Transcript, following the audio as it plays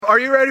Are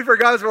you ready for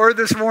God's word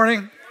this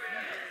morning?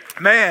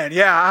 Man,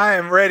 yeah, I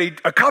am ready.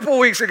 A couple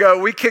weeks ago,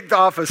 we kicked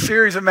off a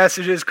series of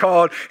messages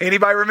called,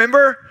 anybody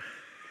remember?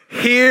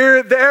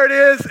 Here, there it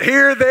is,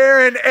 here,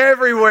 there, and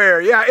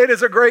everywhere. Yeah, it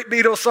is a great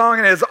Beatles song,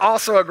 and it is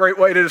also a great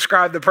way to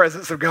describe the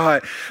presence of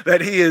God,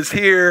 that He is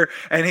here,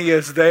 and He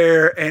is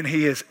there, and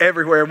He is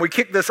everywhere. And we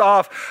kicked this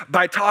off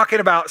by talking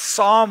about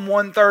Psalm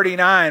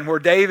 139, where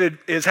David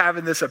is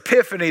having this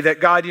epiphany that,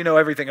 God, you know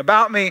everything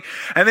about me.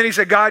 And then he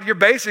said, God, you're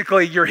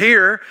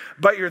here,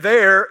 but you're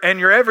there, and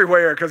you're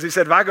everywhere. Because he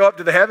said, if I go up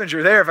to the heavens,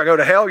 you're there. If I go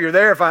to hell, you're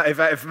there. If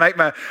I make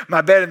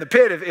my bed in the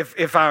pit,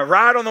 if I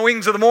ride on the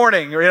wings of the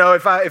morning, or,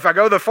 if I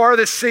go the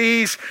farthest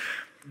seas,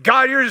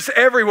 God, you're just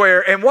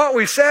everywhere. And what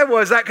we said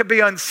was that could be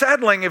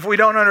unsettling if we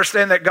don't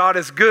understand that God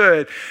is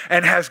good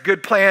and has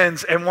good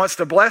plans and wants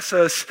to bless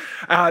us,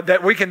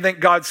 that we can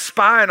think God's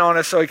spying on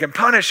us so He can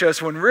punish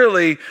us when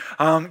really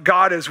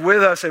God is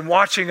with us and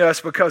watching us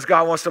because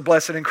God wants to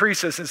bless and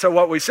increase us. And so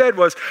what we said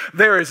was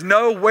there is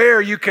nowhere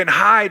you can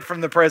hide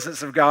from the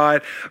presence of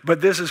God,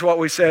 but this is what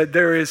we said,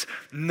 there is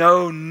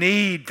no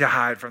need to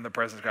hide from the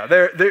presence of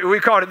God.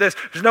 We called it this,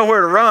 there's nowhere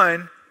to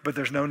run, but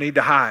there's no need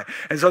to hide.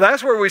 And so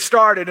that's where we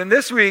started. And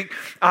this week,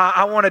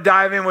 I want to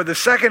dive in with the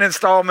second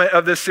installment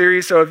of this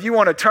series. So if you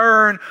want to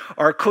turn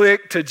or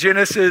click to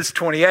Genesis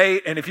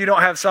 28, and if you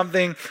don't have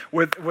something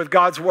with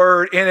God's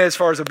word in it as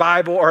far as a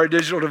Bible or a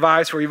digital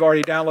device where you've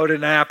already downloaded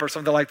an app or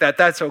something like that,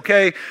 that's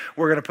okay.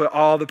 We're going to put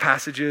all the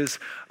passages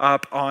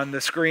up on the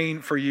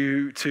screen for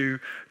you to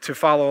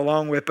follow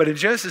along with. But in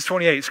Genesis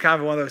 28, it's kind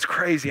of one of those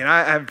crazy, and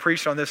I haven't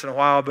preached on this in a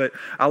while, but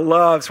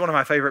it's one of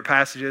my favorite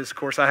passages. Of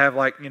course, I have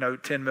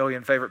 10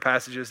 million favorite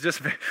passages.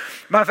 Just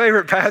my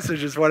favorite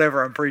passage is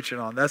whatever I'm preaching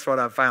on. That's what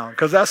I've found,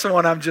 because that's the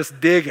one I'm just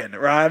digging,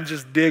 right? I'm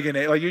just digging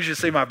it. Like you should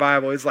see my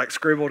Bible. It's like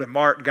scribbled and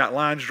marked and got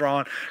lines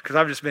drawn because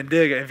I've just been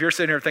digging. If you're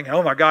sitting here thinking,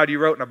 oh my God, you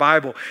wrote in a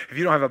Bible. If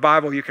you don't have a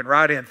Bible, you can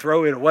write in,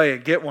 throw it away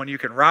and get one you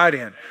can write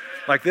in.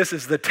 Like this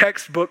is the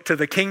textbook to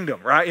the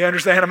kingdom, right? You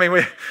understand? I mean,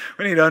 we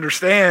need to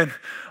understand,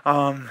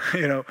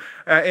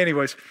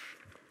 anyways.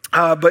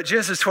 But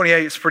Genesis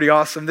 28 is pretty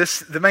awesome.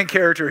 The main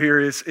character here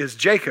is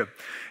Jacob.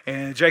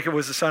 And Jacob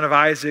was the son of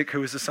Isaac, who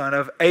was the son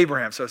of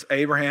Abraham. So it's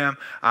Abraham,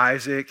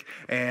 Isaac,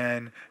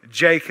 and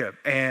Jacob.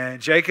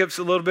 And Jacob's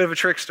a little bit of a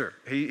trickster.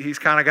 He's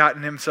kind of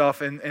gotten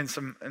himself in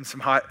some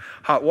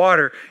hot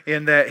water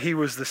in that he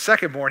was the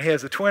second born. He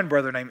has a twin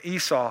brother named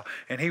Esau,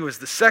 and he was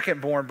the second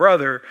born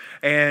brother.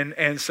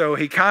 And so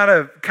he kind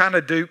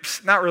of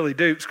dupes, not really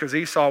dupes, because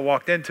Esau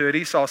walked into it.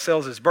 Esau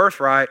sells his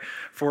birthright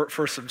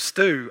for some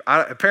stew.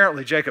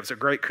 Apparently Jacob's a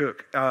great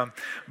cook.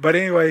 But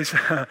anyways,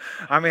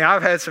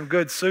 I've had some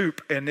good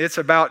soup, and it's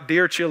about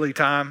deer chili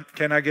time.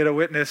 Can I get a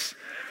witness?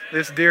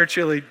 This deer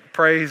chili,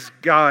 praise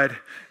God.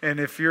 And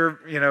if you're,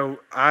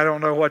 I don't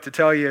know what to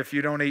tell you if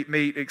you don't eat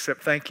meat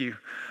except thank you.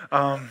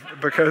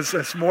 Because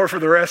it's more for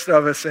the rest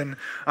of us. And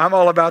I'm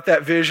all about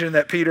that vision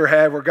that Peter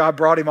had where God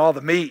brought him all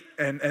the meat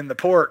and the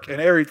pork and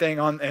everything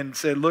and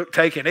said, look,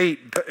 take and eat.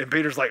 And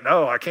Peter's like,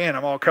 no, I can't.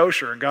 I'm all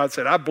kosher. And God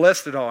said, I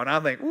blessed it all. And I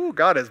think, ooh,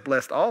 God has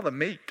blessed all the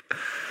meat.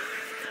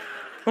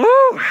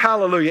 Woo,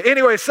 hallelujah.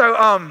 Anyway, so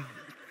I'm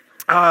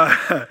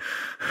a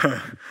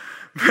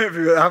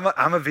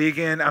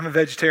vegan, I'm a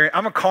vegetarian,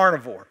 I'm a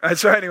carnivore. And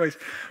so anyways,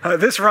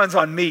 this runs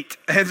on meat.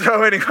 And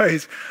so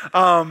anyways,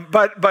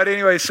 but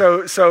anyway,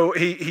 so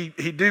he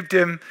duped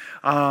him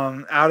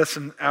out of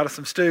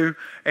some stew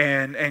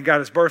and got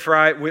his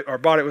birthright or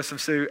bought it with some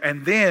stew.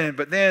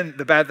 But then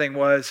the bad thing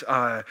was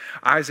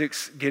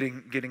Isaac's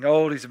getting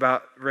old. He's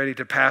about ready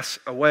to pass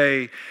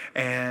away,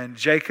 and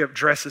Jacob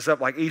dresses up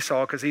like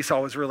Esau because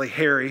Esau was really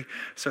hairy.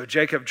 So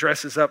Jacob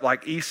dresses up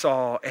like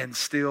Esau and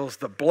steals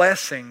the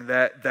blessing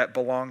that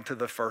belonged to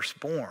the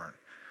firstborn.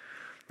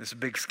 This is a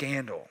big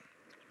scandal.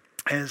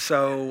 And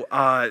so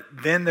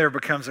then there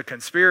becomes a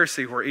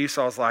conspiracy where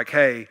Esau's like,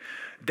 hey,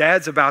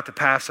 Dad's about to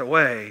pass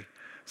away,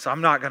 so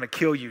I'm not going to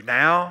kill you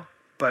now,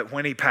 but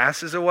when he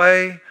passes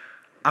away,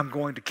 I'm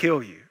going to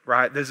kill you,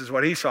 right? This is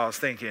what Esau's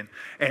thinking.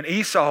 And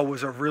Esau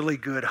was a really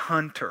good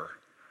hunter.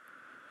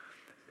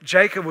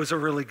 Jacob was a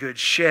really good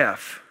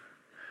chef.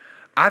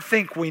 I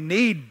think we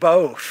need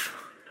both.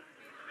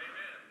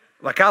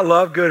 Like, I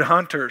love good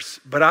hunters,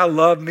 but I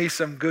love me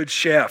some good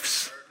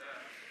chefs.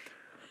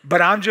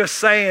 But I'm just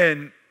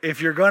saying,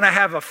 if you're going to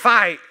have a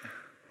fight,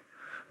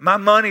 my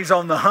money's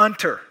on the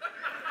hunter.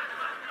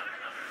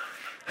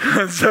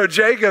 So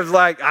Jacob's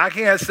like, I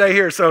can't stay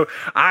here. So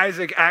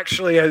Isaac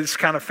actually has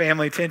kind of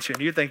family tension.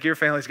 You think your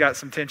family's got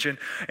some tension.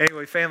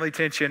 Anyway, family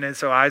tension. And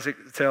so Isaac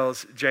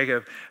tells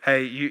Jacob,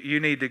 hey,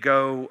 you need to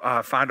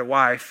go find a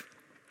wife.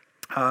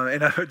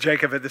 And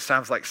Jacob at this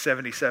time is like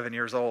 77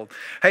 years old.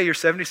 Hey, you're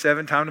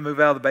 77, time to move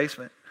out of the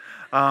basement.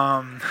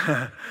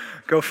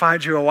 Go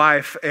find you a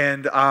wife.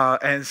 And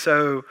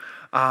so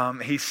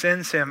he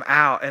sends him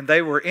out. And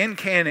they were in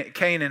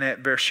Canaan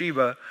at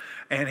Beersheba.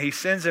 and he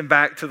sends him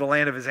back to the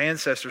land of his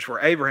ancestors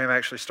where Abraham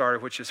actually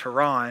started, which is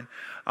Haran.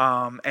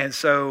 And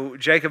so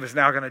Jacob is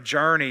now going to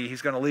journey.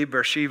 He's going to leave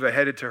Beersheba,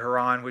 headed to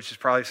Haran, which is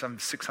probably some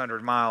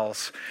 600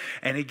 miles.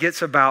 And he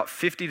gets about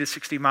 50 to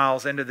 60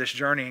 miles into this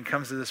journey and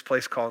comes to this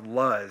place called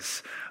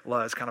Luz.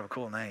 Luz, kind of a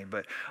cool name,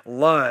 but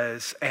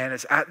Luz. And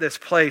it's at this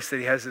place that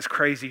he has this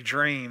crazy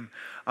dream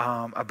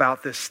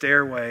about this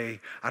stairway.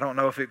 I don't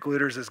know if it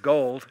glitters as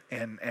gold,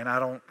 and I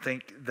don't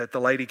think that the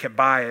lady can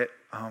buy it.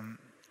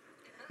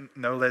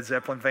 No Led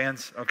Zeppelin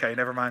fans? Okay,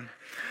 never mind.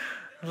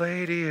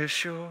 Lady is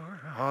sure,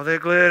 all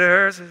that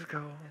glitters is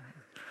gold.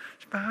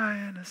 She's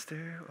buying a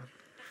stairway.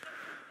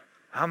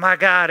 Oh my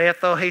God,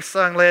 Ethel, he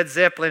sung Led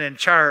Zeppelin in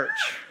church.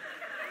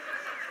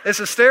 It's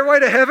a stairway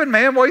to heaven,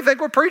 man. What do you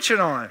think we're preaching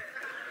on?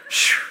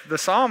 The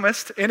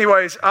psalmist.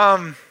 Anyways,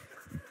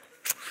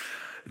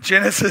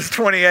 Genesis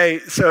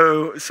 28.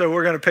 So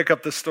we're going to pick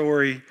up the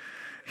story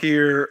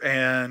here,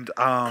 and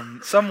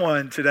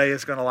someone today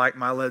is going to like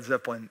my Led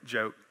Zeppelin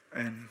joke,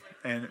 and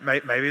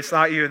maybe it's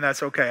not you, and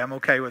that's okay. I'm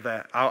okay with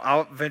that.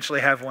 I'll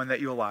eventually have one that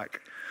you'll like,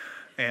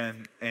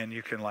 and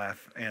you can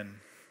laugh. And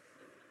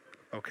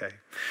okay,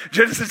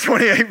 Genesis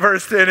 28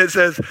 verse 10. It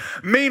says,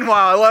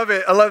 "Meanwhile," I love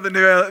it. I love the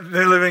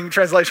New Living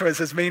Translation where it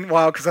says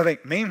 "meanwhile," because I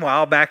think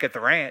meanwhile back at the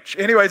ranch.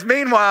 Anyways,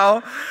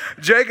 meanwhile,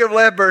 Jacob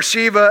left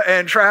Beersheba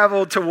and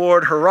traveled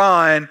toward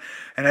Haran,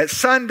 and at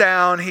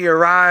sundown he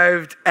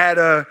arrived at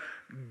a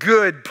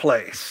good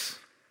place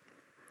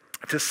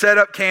to set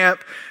up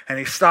camp, and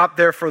he stopped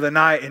there for the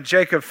night. And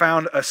Jacob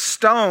found a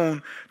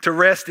stone to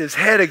rest his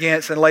head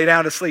against and lay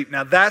down to sleep.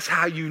 Now that's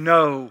how you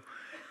know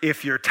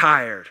if you're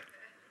tired.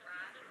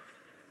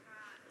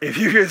 If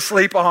you can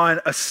sleep on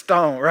a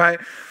stone, right?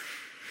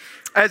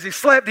 As he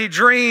slept, he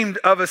dreamed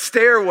of a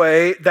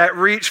stairway that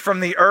reached from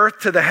the earth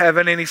to the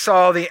heaven, and he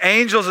saw the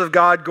angels of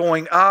God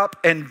going up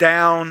and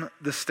down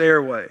the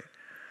stairway.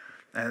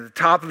 And at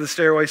the top of the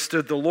stairway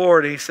stood the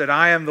Lord, and he said,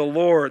 "I am the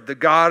Lord, the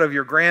God of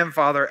your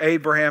grandfather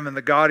Abraham and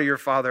the God of your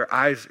father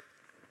Isaac.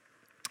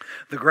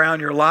 The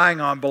ground you're lying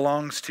on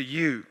belongs to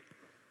you.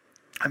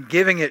 I'm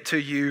giving it to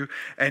you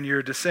and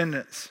your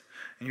descendants.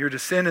 And your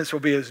descendants will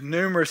be as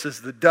numerous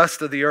as the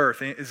dust of the earth."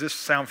 Does this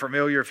sound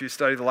familiar if you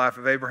study the life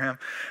of Abraham?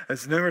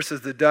 As numerous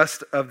as the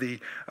dust of the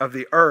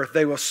earth.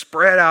 They will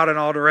spread out in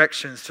all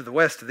directions, to the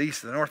west, to the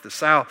east, to the north, to the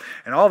south.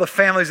 And all the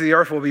families of the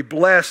earth will be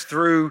blessed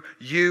through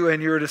you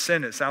and your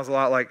descendants. Sounds a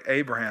lot like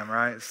Abraham,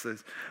 right? It's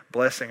the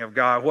blessing of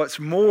God. What's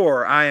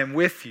more, I am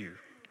with you.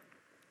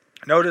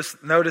 Notice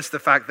the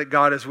fact that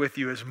God is with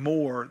you is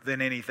more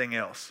than anything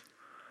else.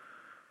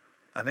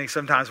 I think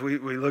sometimes we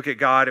look at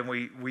God and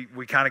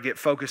we kind of get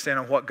focused in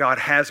on what God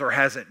has or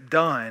hasn't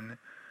done,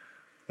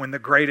 when the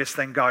greatest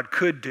thing God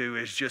could do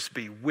is just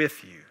be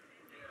with you.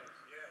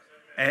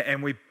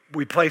 And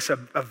we place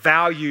a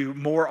value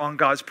more on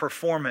God's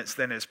performance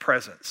than his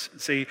presence.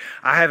 See,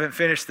 I haven't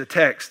finished the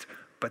text,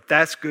 but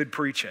that's good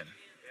preaching.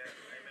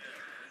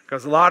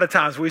 Because a lot of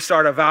times we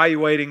start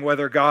evaluating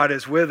whether God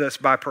is with us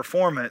by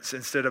performance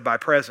instead of by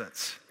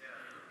presence.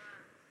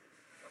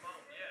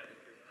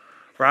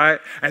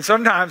 Right? And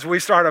sometimes we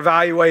start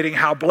evaluating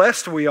how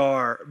blessed we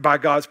are by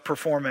God's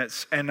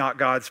performance and not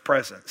God's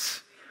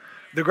presence.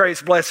 The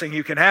greatest blessing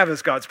you can have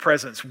is God's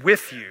presence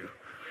with you.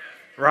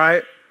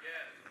 Right?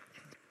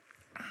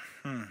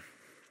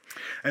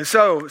 And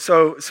so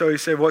he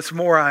said, "What's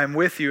more, I am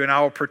with you, and I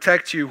will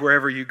protect you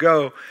wherever you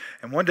go.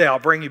 And one day I'll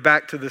bring you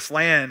back to this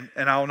land,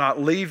 and I will not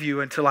leave you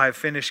until I have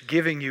finished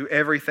giving you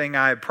everything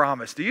I have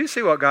promised." Do you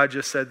see what God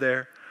just said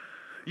there?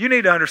 You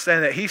need to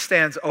understand that he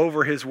stands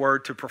over his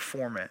word to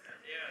perform it.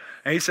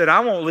 And he said, "I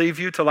won't leave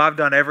you till I've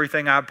done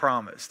everything I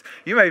promised."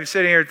 You may be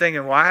sitting here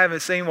thinking, "Well, I haven't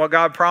seen what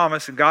God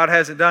promised and God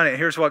hasn't done it."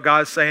 Here's what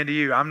God's saying to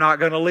you. I'm not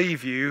going to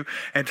leave you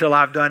until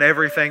I've done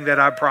everything that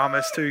I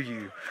promised to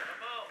you.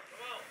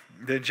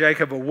 Then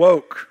Jacob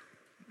awoke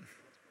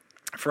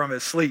from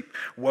his sleep.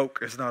 Woke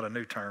is not a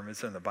new term.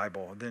 It's in the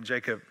Bible. Then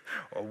Jacob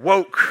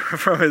awoke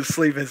from his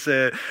sleep and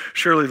said,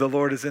 "Surely the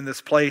Lord is in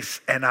this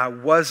place, and I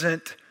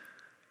wasn't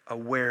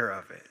aware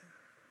of it."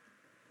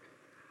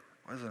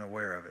 Wasn't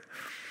aware of it.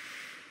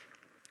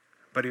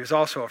 But he was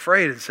also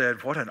afraid and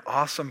said, "What an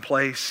awesome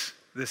place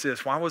this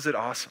is." Why was it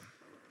awesome?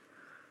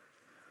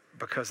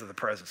 Because of the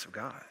presence of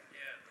God.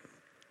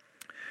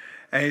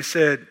 And he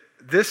said,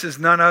 "This is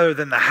none other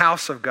than the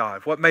house of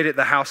God." What made it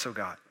the house of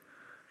God?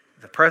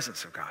 The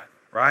presence of God,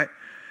 right?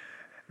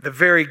 The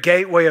very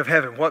gateway of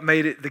heaven. What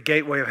made it the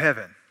gateway of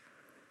heaven?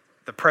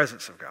 The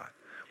presence of God.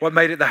 What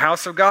made it the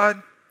house of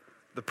God?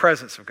 The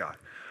presence of God.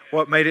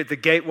 What made it the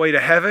gateway to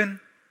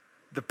heaven?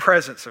 The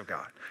presence of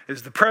God.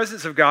 It's the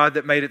presence of God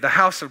that made it the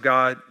house of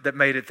God, that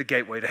made it the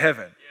gateway to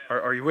heaven.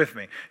 Are you with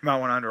me? You might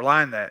want to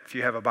underline that. If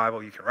you have a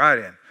Bible, you can write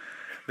in.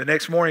 The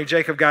next morning,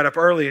 Jacob got up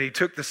early, and he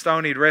took the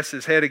stone he'd rest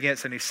his head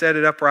against, and he set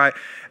it upright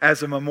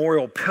as a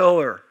memorial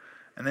pillar.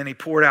 And then he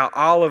poured out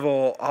olive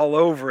oil all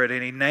over it,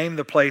 and he named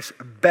the place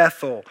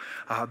Bethel.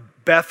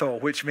 Bethel,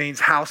 which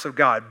means house of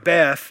God.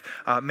 Beth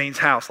means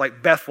house,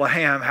 like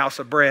Bethlehem, house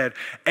of bread.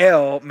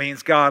 El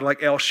means God,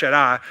 like El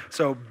Shaddai.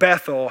 So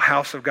Bethel,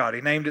 house of God.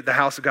 He named it the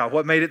house of God.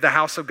 What made it the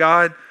house of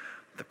God?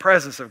 The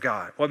presence of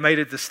God. What made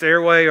it the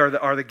stairway or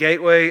the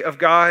gateway of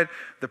God?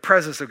 The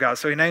presence of God.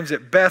 So he names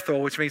it Bethel,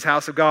 which means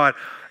house of God.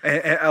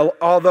 And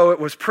although it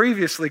was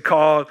previously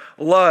called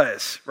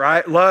Luz,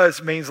 right?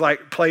 Luz means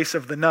like place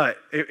of the nut.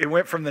 It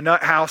went from the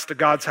nut house to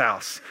God's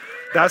house.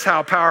 That's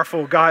how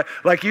powerful God,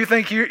 like you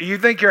think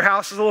your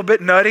house is a little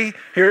bit nutty?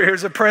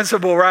 Here's a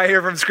principle right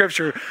here from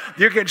Scripture.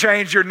 You can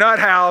change your nut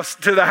house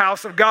to the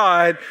house of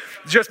God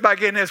just by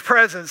getting his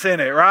presence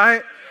in it,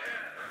 right?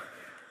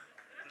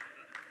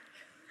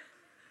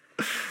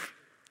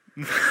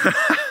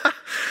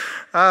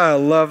 I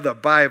love the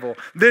Bible.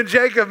 Then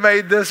Jacob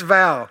made this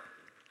vow.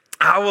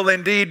 I will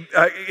indeed,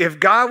 if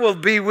God will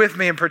be with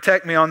me and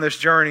protect me on this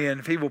journey, and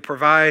if he will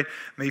provide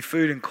me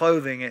food and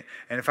clothing, and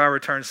if I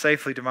return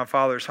safely to my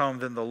father's home,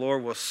 then the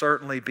Lord will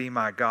certainly be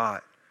my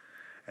God.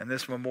 And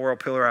this memorial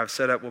pillar I've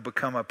set up will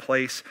become a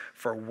place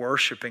for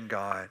worshiping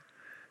God.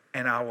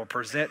 And I will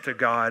present to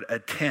God a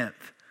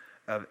tenth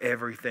of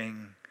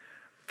everything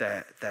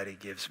that he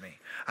gives me.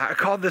 I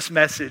called this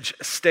message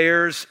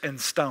Stairs and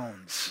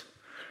Stones.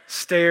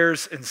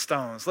 Stairs and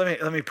stones.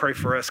 Let me pray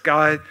for us.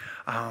 God,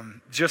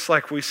 just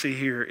like we see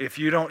here, if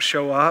you don't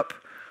show up,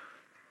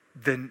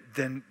 then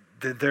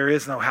there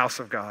is no house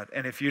of God.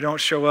 And if you don't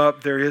show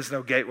up, there is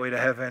no gateway to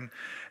heaven.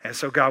 And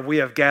so, God, we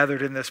have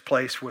gathered in this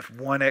place with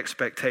one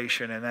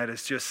expectation, and that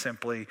is just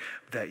simply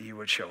that you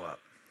would show up.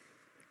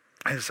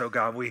 And so,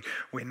 God, we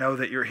know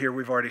that you're here.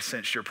 We've already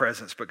sensed your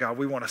presence. But, God,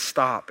 we want to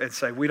stop and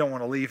say we don't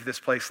want to leave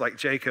this place like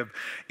Jacob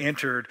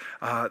entered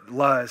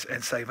Luz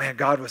and say, man,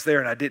 God was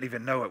there and I didn't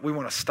even know it. We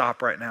want to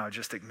stop right now and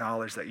just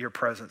acknowledge that your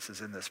presence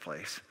is in this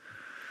place.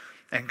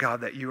 And,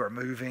 God, that you are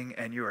moving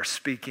and you are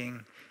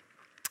speaking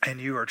and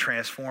you are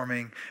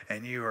transforming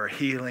and you are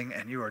healing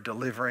and you are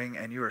delivering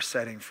and you are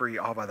setting free,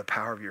 all by the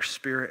power of your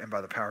Spirit and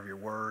by the power of your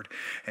word.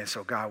 And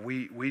so, God,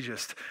 we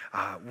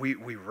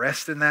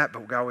rest in that,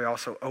 but God, we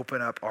also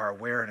open up our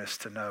awareness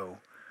to know,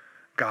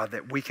 God,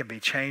 that we can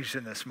be changed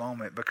in this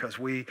moment because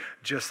we,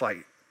 just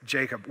like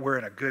Jacob, we're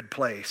in a good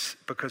place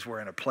because we're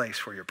in a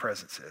place where your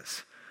presence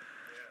is.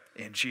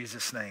 In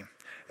Jesus' name,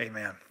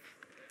 amen.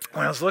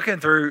 When I was looking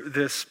through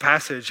this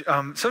passage,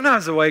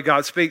 sometimes the way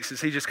God speaks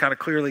is he just kind of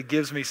clearly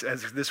gives me,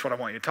 as this is what I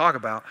want you to talk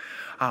about.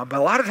 But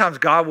a lot of times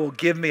God will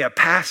give me a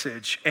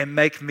passage and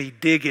make me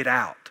dig it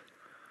out,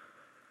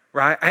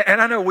 right?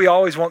 And I know we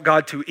always want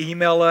God to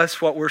email us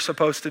what we're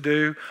supposed to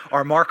do,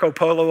 or Marco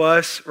Polo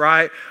us,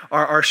 right?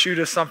 Or shoot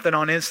us something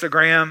on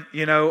Instagram,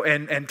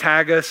 and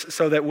tag us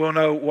so that we'll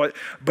know what,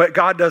 but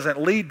God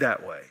doesn't lead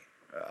that way.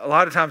 A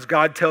lot of times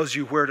God tells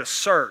you where to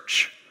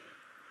search.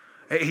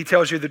 He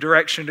tells you the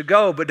direction to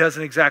go, but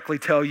doesn't exactly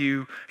tell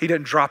you, he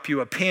doesn't drop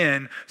you a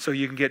pin so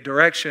you can get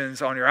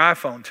directions on your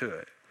iPhone to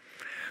it.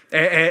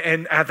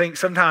 And I think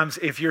sometimes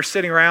if you're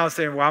sitting around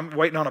saying, well, I'm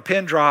waiting on a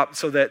pin drop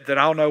so that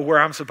I'll know where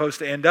I'm supposed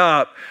to end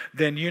up,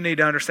 then you need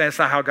to understand it's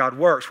not how God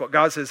works. What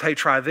God says, hey,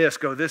 try this,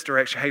 go this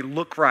direction. Hey,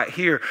 look right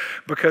here.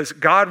 Because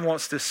God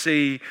wants to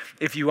see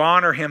if you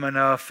honor him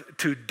enough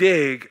to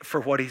dig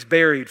for what he's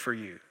buried for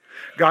you.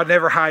 God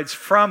never hides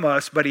from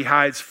us, but he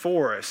hides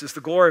for us. It's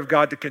the glory of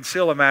God to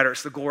conceal a matter.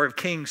 It's the glory of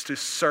kings to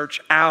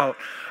search out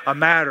a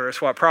matter.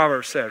 It's what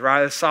Proverbs said,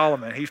 right? It's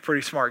Solomon. He's a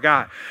pretty smart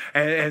guy.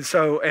 And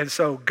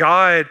so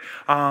God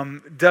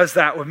does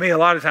that with me. A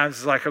lot of times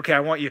it's like, okay, I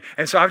want you.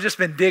 And so I've just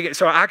been digging.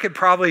 So I could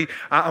probably,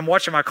 I'm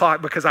watching my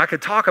clock because I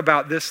could talk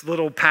about this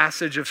little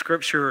passage of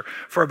scripture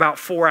for about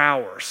 4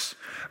 hours.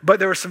 But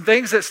there were some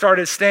things that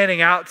started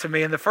standing out to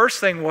me. And the first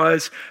thing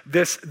was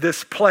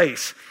this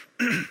place.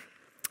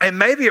 And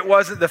maybe it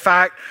wasn't the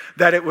fact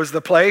that it was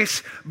the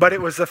place, but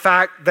it was the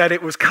fact that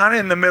it was kind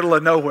of in the middle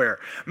of nowhere.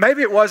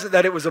 Maybe it wasn't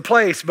that it was a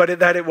place, but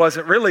that it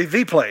wasn't really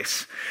the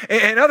place.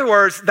 In other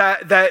words,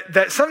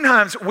 that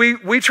sometimes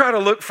we try to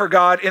look for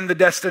God in the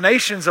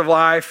destinations of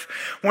life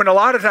when a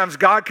lot of times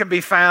God can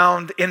be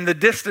found in the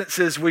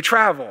distances we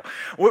travel.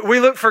 We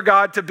look for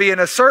God to be in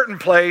a certain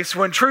place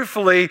when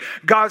truthfully,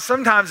 God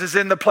sometimes is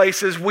in the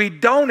places we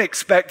don't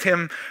expect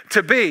him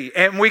to be.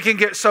 And we can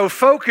get so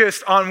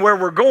focused on where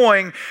we're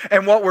going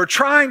and what we're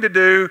trying to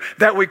do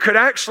that we could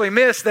actually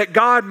miss that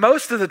God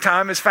most of the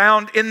time is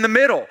found in the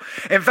middle.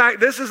 In fact,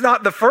 this is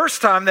not the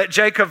first time that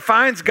Jacob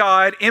finds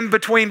God in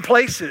between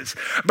places,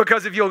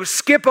 because if you'll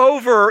skip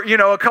over,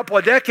 a couple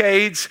of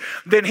decades,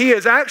 then he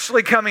is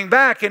actually coming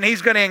back and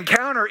he's going to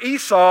encounter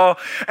Esau,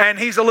 and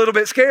he's a little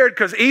bit scared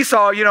because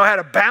Esau, had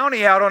a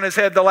bounty out on his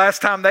head the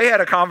last time they had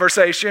a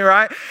conversation,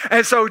 right?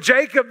 And so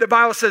Jacob, the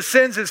Bible says,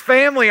 sends his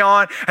family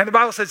on, and the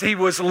Bible says he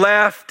was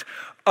left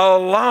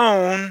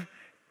alone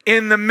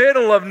in the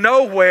middle of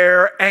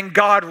nowhere, and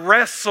God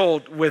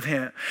wrestled with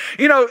him.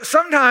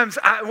 Sometimes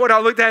what I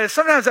looked at is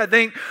sometimes I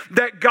think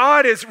that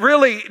God is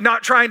really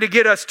not trying to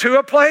get us to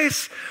a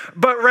place,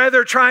 but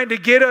rather trying to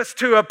get us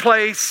to a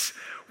place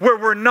where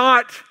we're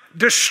not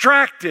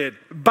distracted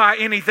by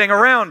anything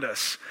around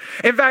us.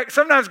 In fact,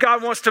 sometimes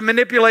God wants to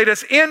manipulate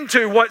us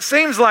into what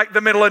seems like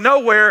the middle of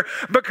nowhere,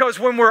 because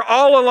when we're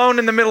all alone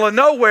in the middle of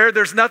nowhere,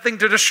 there's nothing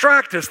to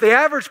distract us. The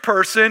average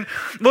person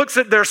looks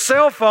at their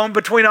cell phone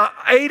between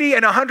 80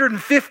 and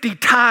 150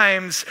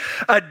 times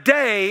a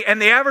day,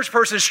 and the average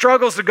person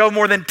struggles to go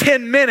more than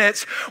 10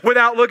 minutes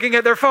without looking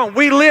at their phone.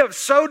 We live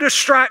so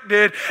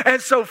distracted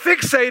and so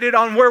fixated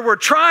on where we're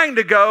trying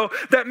to go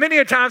that many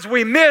a times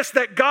we miss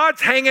that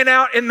God's hanging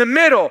out in the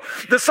middle.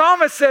 The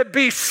psalmist said,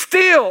 "Be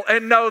still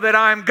and know that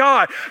I am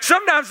God."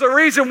 Sometimes the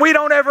reason we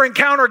don't ever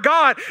encounter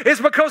God is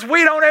because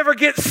we don't ever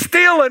get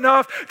still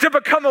enough to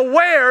become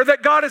aware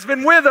that God has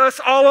been with us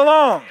all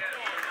along.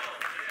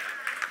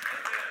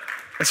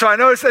 And so I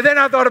noticed, and then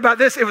I thought about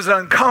this, it was an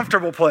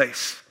uncomfortable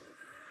place.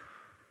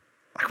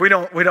 Like we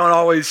don't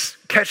always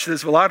catch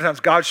this, but a lot of times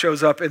God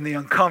shows up in the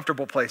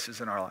uncomfortable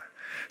places in our life.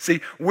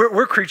 See,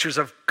 we're creatures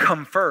of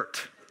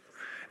comfort.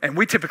 And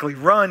we typically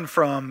run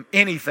from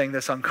anything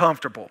that's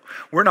uncomfortable.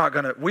 We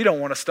don't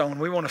want a stone,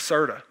 we want a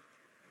Serta.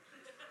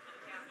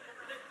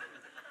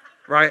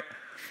 Right?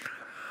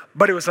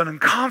 But it was an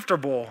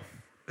uncomfortable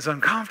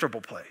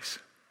place.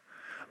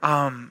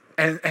 And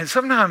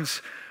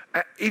sometimes,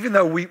 even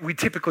though we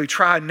typically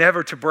try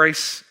never to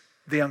embrace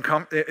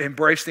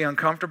the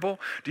uncomfortable,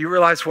 do you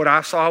realize what I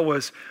saw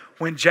was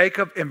when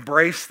Jacob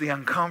embraced the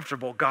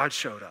uncomfortable, God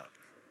showed up.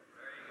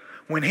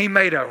 When he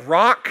made a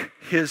rock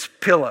his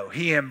pillow,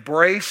 he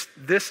embraced,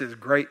 this is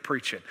great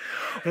preaching.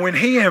 When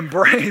he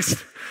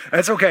embraced,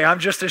 that's okay, I'm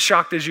just as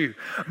shocked as you.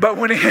 But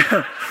when he,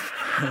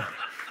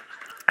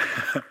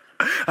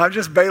 I'm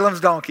just Balaam's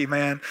donkey,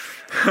 man.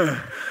 All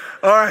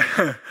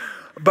right.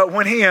 But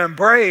when he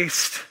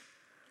embraced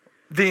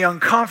the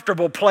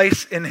uncomfortable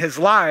place in his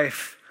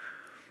life,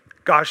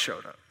 God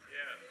showed up.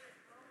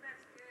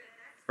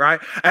 Right?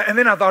 And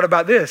then I thought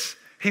about this.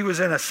 He was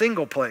in a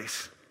single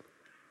place.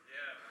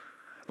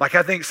 Like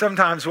I think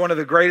sometimes one of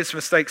the greatest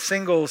mistakes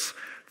singles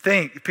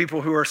think,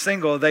 people who are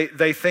single, they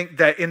think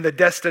that in the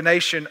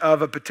destination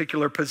of a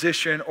particular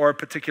position or a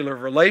particular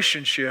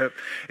relationship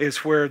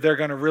is where they're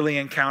going to really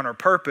encounter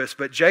purpose.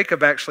 But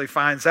Jacob actually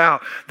finds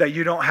out that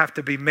you don't have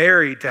to be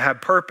married to have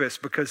purpose,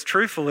 because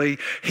truthfully,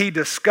 he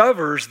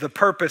discovers the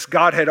purpose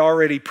God had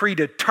already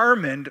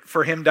predetermined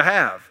for him to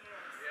have.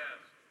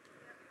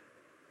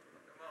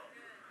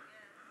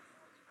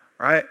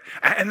 Right?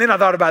 And then I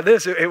thought about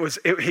this.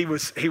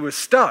 He was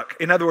stuck.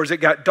 In other words, it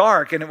got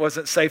dark and it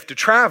wasn't safe to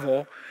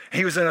travel.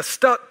 He was in a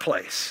stuck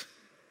place.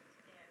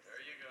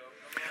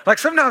 Like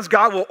sometimes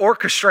God will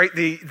orchestrate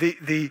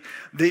the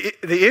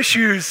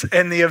issues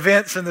and the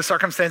events and the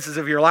circumstances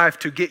of your life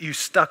to get you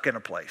stuck in a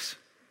place.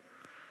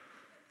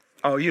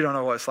 Oh, you don't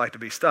know what it's like to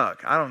be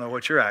stuck. I don't know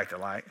what you're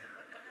acting like.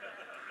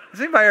 Has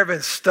anybody ever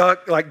been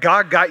stuck? Like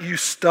God got you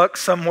stuck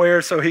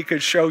somewhere so he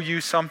could show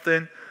you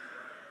something?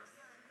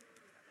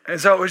 And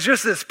so it was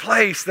just this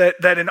place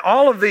that in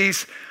all of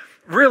these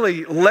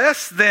really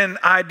less than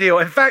ideal,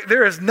 in fact,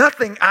 there is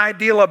nothing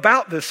ideal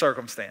about this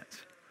circumstance.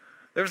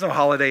 There's no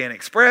Holiday Inn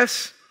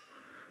Express.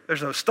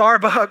 There's no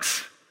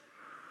Starbucks,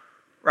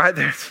 right?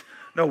 There's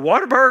no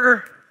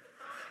Whataburger.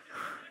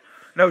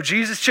 No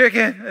Jesus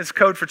Chicken. It's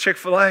code for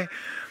Chick-fil-A.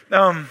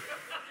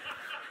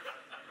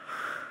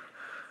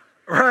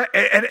 Right?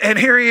 And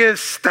here he is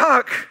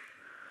stuck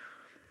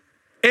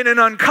in an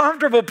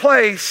uncomfortable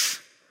place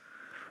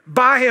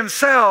by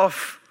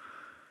himself,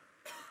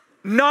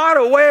 not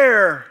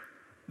aware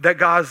that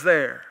God's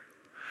there.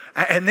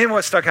 And then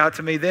what stuck out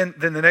to me, then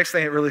the next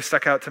thing that really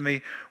stuck out to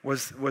me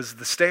was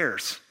the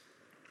stairs.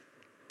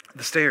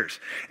 The stairs.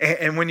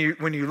 And when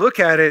you look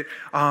at it,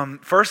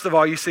 first of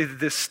all, you see that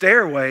this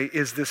stairway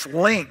is this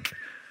link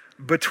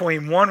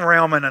between one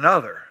realm and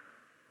another.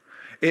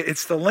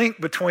 It's the link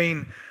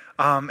between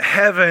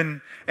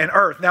heaven and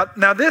earth.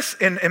 Now this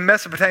in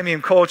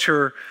Mesopotamian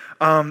culture,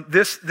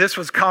 this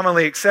was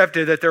commonly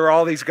accepted that there were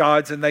all these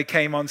gods and they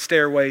came on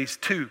stairways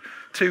to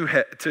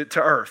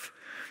earth.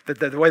 That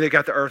the way they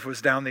got to earth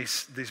was down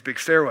these big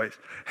stairways.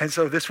 And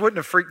so this wouldn't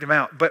have freaked him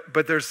out.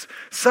 But there's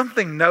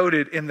something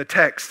noted in the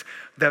text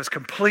that was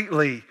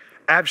completely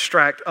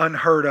abstract,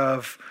 unheard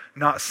of,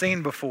 not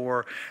seen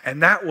before.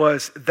 And that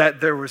was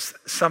that there was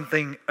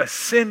something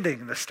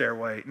ascending the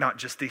stairway, not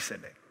just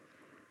descending.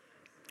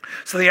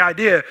 So the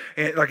idea,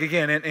 like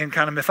again, in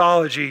kind of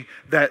mythology,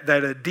 that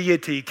a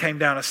deity came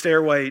down a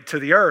stairway to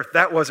the earth,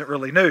 that wasn't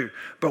really new.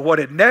 But what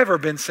had never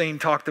been seen,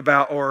 talked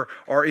about,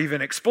 or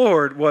even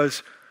explored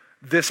was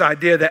this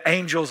idea that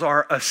angels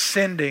are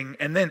ascending.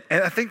 And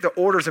I think the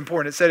order is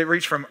important. It said it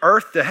reached from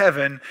earth to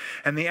heaven,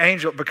 and the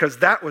angel, because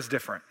that was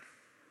different.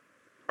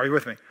 Are you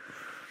with me?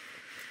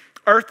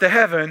 Earth to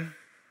heaven,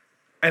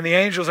 and the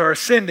angels are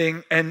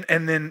ascending and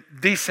then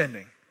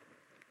descending.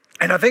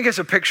 And I think it's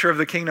a picture of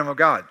the kingdom of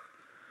God.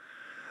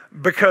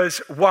 Because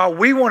while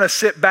we want to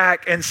sit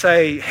back and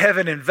say,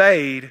 heaven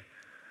invade,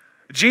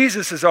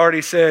 Jesus has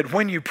already said,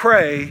 when you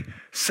pray,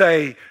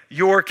 say,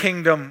 your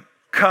kingdom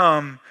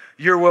come,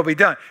 your will be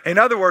done. In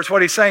other words,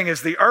 what he's saying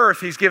is the earth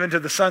he's given to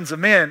the sons of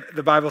men,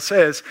 the Bible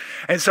says.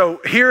 And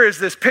so here is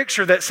this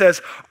picture that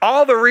says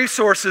all the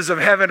resources of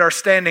heaven are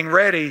standing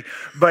ready,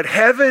 but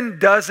heaven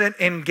doesn't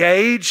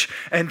engage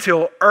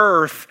until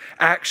earth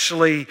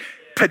actually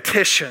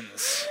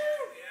petitions.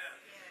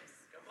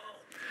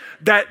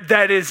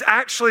 That is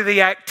actually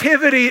the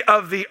activity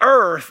of the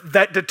earth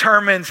that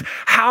determines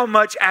how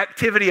much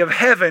activity of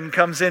heaven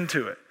comes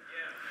into it.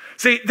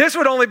 See, this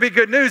would only be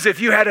good news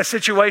if you had a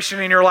situation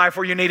in your life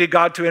where you needed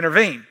God to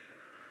intervene.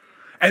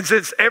 And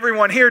since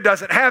everyone here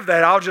doesn't have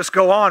that, I'll just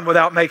go on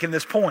without making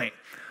this point.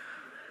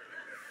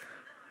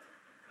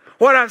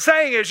 What I'm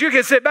saying is you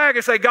can sit back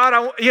and say, God,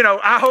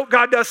 I hope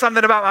God does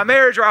something about my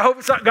marriage, or I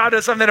hope God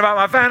does something about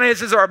my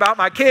finances or about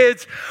my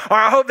kids, or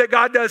I hope that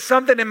God does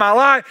something in my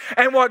life.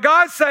 And what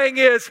God's saying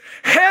is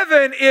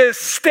heaven is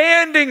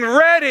standing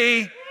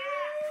ready,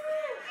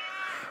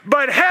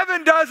 but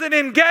heaven doesn't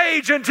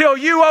engage until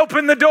you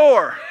open the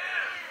door.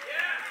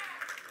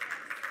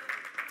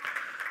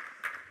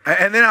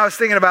 And then I was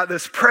thinking about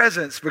this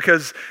presence,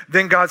 because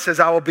then God says,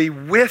 I will be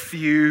with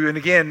you. And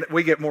again,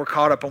 we get more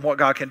caught up on what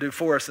God can do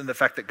for us than the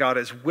fact that God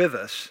is with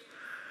us.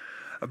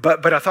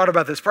 But I thought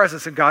about this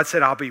presence, and God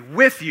said, I'll be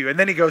with you. And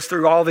then he goes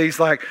through all these,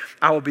 like,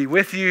 I will be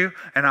with you,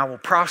 and I will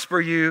prosper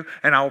you,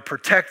 and I will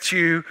protect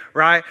you,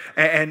 right?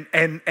 And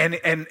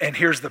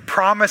here's the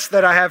promise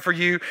that I have for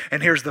you,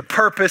 and here's the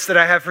purpose that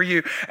I have for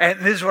you. And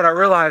this is what I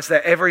realized,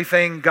 that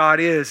everything God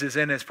is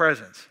in his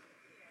presence.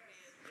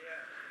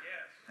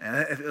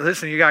 And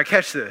listen, you got to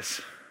catch this.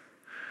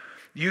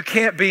 You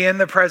can't be in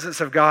the presence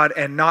of God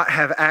and not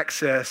have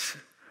access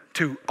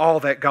to all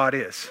that God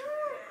is.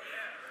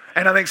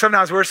 And I think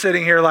sometimes we're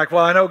sitting here like,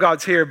 well, I know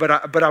God's here, but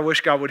I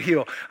wish God would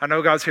heal. I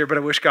know God's here, but I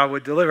wish God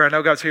would deliver. I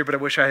know God's here, but I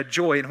wish I had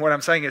joy. And what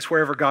I'm saying is,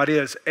 wherever God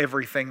is,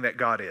 everything that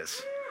God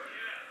is.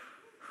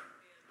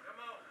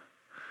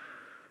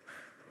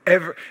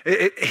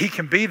 He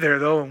can be there,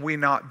 though, and we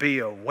not be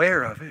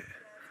aware of it.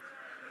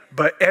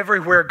 But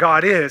everywhere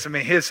God is, I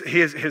mean, his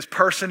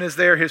person is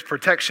there, his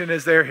protection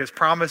is there, his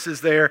promise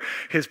is there,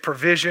 his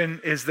provision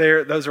is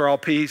there. Those are all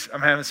P's. I'm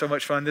having so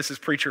much fun. This is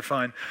preacher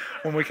fun.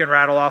 When we can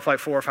rattle off like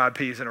 4 or 5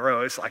 P's in a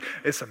row, it's like,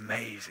 it's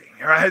amazing,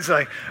 right? It's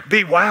like,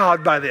 be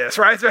wowed by this,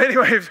 right? So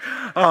anyways,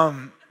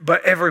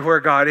 but everywhere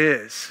God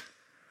is,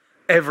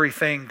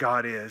 everything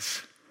God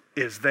is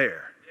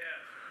there.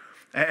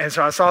 And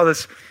so I saw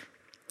this,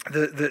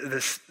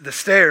 the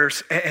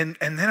stairs, and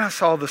then I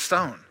saw the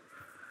stone.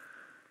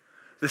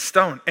 The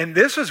stone. And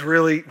this was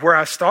really where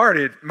I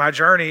started my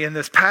journey in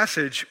this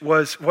passage.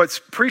 Was what's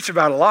preached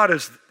about a lot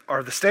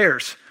are the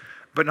stairs,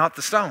 but not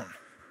the stone.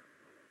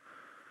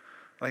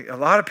 Like, a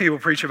lot of people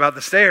preach about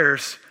the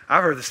stairs.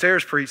 I've heard the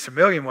stairs preached a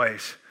million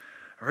ways.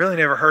 I really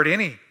never heard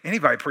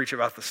anybody preach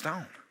about the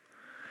stone.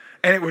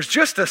 And it was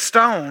just a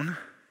stone,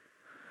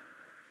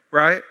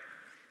 right?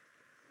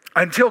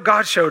 Until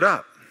God showed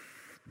up.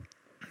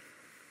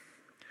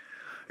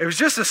 It was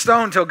just a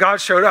stone until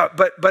God showed up.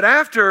 But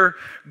after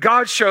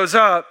God shows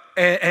up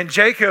and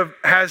Jacob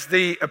has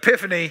the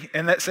epiphany,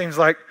 and that seems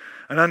like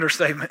an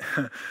understatement,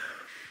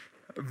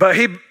 but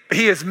he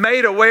is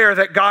made aware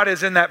that God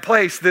is in that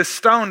place, this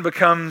stone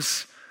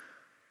becomes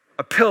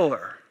a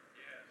pillar,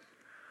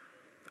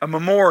 a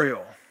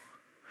memorial.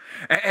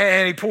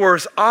 And he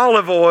pours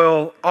olive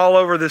oil all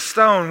over the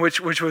stone,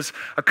 which was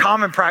a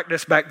common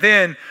practice back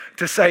then,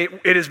 to say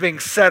it is being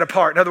set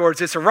apart. In other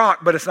words, it's a rock,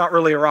 but it's not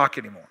really a rock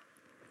anymore.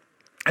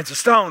 It's a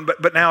stone,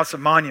 but now it's a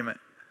monument.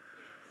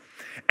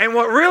 And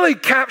what really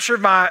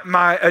captured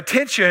my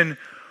attention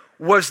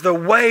was the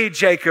way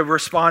Jacob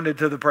responded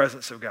to the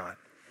presence of God.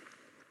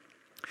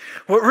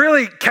 What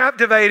really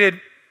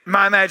captivated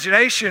my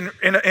imagination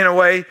in a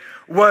way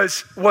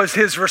was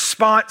his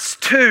response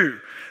to.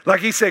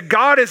 Like he said,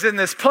 God is in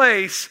this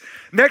place.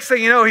 Next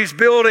thing you know, he's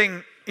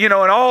building an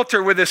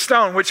altar with this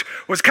stone, which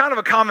was kind of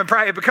a common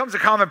practice. It becomes a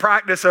common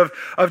practice of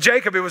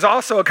Jacob. It was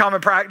also a common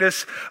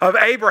practice of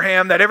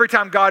Abraham, that every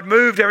time God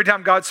moved, every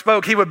time God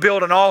spoke, he would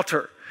build an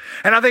altar.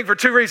 And I think for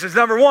 2 reasons.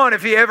 Number one,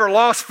 if he ever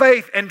lost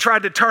faith and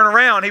tried to turn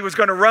around, he was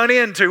going to run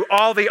into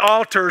all the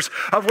altars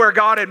of where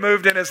God had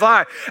moved in his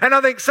life. And I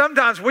think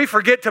sometimes we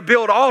forget to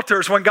build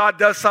altars when God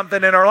does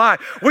something in our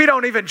life. We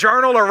don't even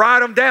journal or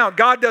write them down.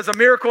 God does a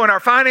miracle in our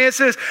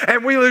finances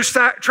and we lose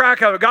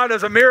track of it. God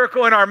does a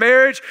miracle in our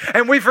marriage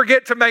and we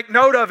forget to make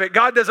note of it.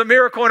 God does a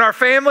miracle in our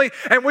family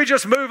and we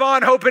just move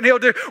on hoping he'll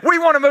do. We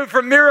want to move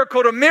from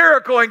miracle to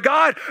miracle. And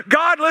God,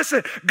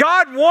 listen,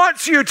 God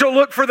wants you to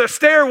look for the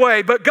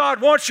stairway, but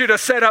God wants you to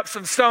set up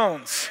some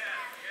stones.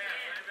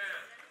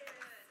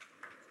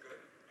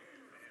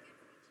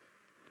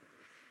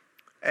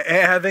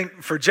 And I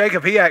think for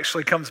Jacob, he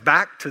actually comes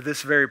back to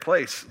this very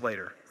place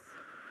later.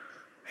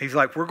 He's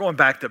like, we're going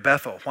back to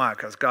Bethel. Why?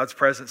 Because God's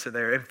presence is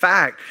there. In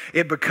fact,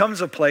 it becomes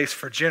a place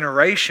for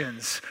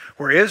generations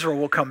where Israel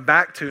will come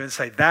back to and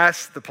say,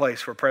 that's the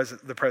place where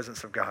the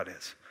presence of God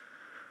is.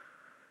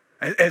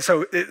 And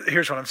so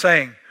here's what I'm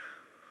saying.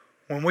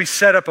 when we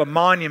set up a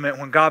monument,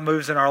 when God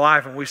moves in our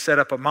life and we set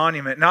up a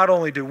monument, not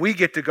only do we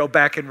get to go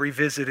back and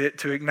revisit it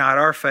to ignite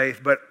our faith,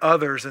 but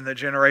others in the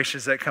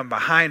generations that come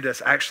behind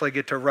us actually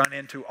get to run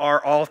into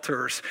our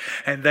altars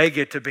and they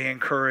get to be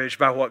encouraged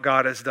by what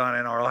God has done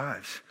in our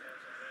lives.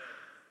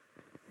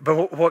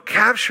 But what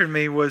captured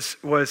me was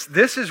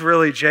this is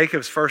really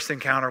Jacob's first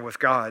encounter with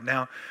God.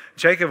 Now,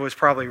 Jacob was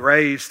probably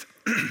raised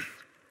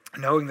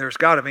knowing there's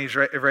God. I mean, he's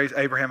raised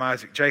Abraham,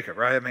 Isaac, Jacob,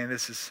 right? I mean,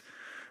 this is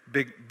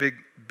big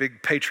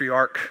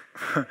patriarch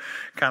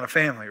kind of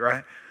family,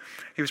 right?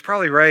 He was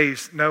probably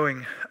raised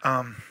knowing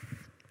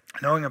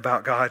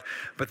about God,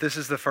 but this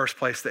is the first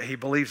place that he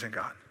believes in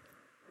God.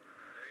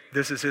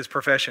 This is his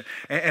profession.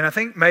 And I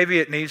think maybe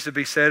it needs to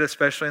be said,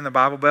 especially in the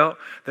Bible Belt,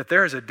 that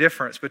there is a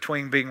difference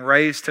between being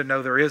raised to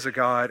know there is a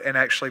God and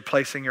actually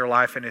placing your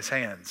life in his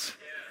hands.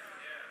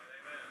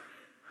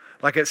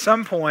 Like at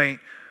some point,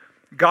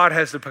 God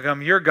has to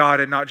become your God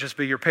and not just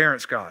be your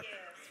parents' God.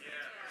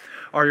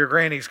 Or your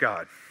granny's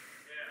God.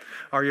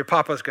 Or your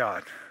papa's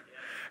God.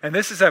 And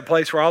this is that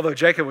place where although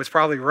Jacob was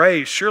probably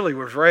raised, surely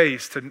was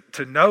raised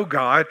to know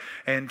God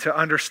and to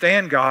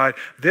understand God,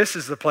 this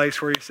is the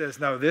place where he says,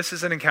 no, this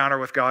is an encounter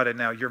with God and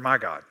now you're my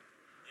God.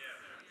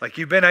 Like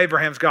you've been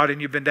Abraham's God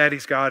and you've been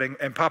daddy's God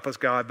and papa's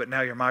God, but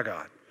now you're my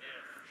God.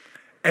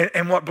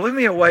 And what blew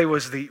me away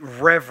was the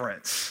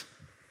reverence.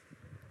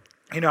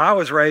 You know, I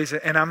was raised,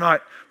 and I'm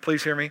not,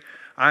 please hear me,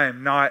 I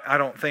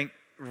don't think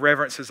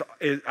reverence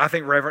I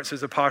think reverence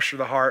is a posture of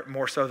the heart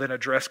more so than a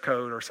dress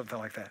code or something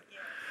like that.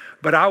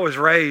 But I was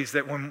raised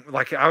that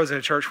I was in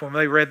a church when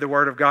they read the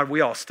word of God,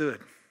 we all stood.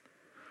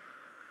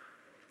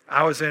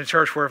 I was in a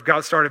church where if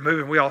God started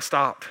moving, we all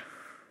stopped.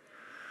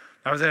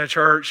 I was in a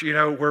church, you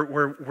know,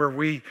 where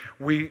we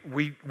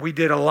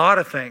did a lot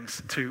of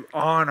things to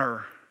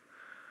honor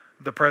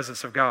the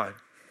presence of God.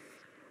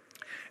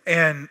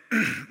 And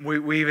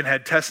we even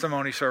had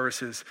testimony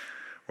services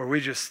where we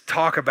just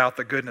talk about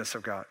the goodness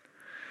of God.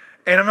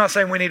 And I'm not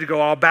saying we need to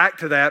go all back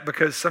to that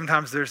because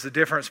sometimes there's the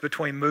difference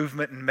between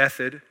movement and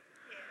method.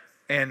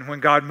 And when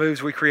God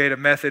moves, we create a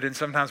method, and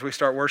sometimes we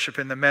start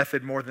worshiping the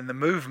method more than the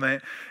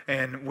movement,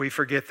 and we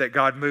forget that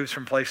God moves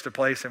from place to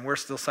place, and we're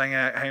still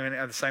hanging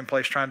at the same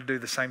place trying to do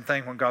the same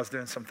thing when God's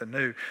doing something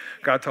new.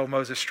 God told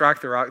Moses,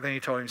 strike the rock, then he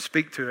told him,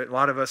 speak to it. A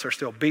lot of us are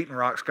still beating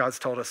rocks God's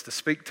told us to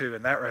speak to,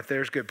 and that right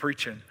there is good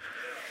preaching.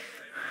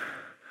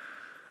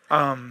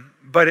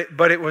 But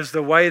it was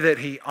the way that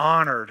he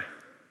honored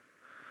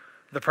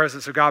the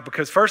presence of God,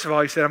 because first of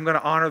all, he said, I'm going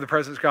to honor the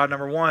presence of God,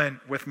 number one,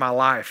 with my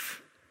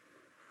life.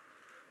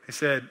 He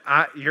said,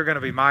 you're going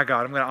to be my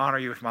God. I'm going to honor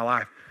you with my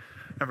life.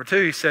 Number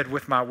two, he said,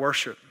 with my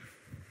worship.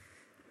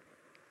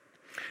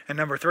 And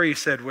number three, he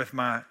said, with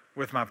my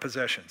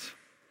possessions.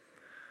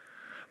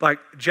 Like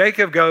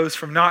Jacob goes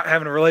from not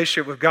having a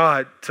relationship with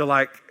God to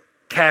like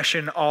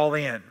cashing all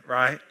in,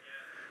 right?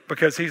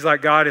 Because he's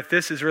like, God, if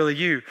this is really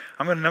you,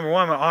 number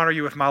one, I'm going to honor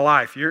you with my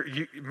life.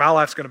 My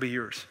life's going to be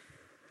yours.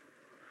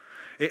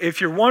 If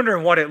you're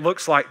wondering what it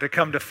looks like to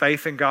come to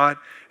faith in God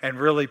and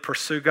really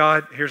pursue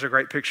God, here's a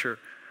great picture.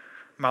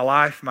 My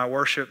life, my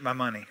worship, my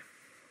money.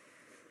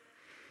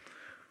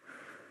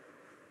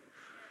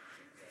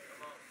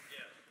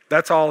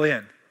 That's all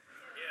in.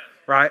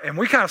 Right? And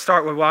we kind of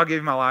start with, well, I'll give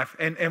you my life.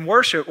 And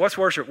worship, what's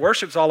worship?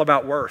 Worship's all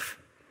about worth.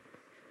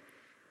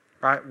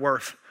 Right?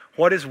 Worth.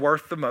 What is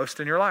worth the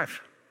most in your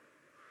life?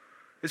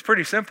 It's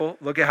pretty simple.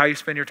 Look at how you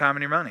spend your time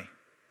and your money.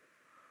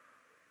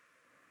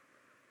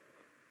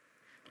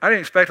 I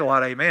didn't expect a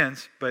lot of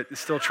amens, but it's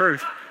still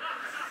truth.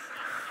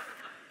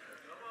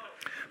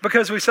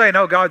 Because we say,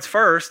 no, God's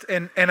first,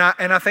 and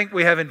I think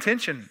we have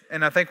intention,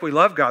 and I think we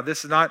love God.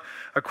 This is not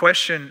a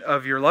question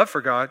of your love for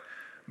God,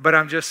 but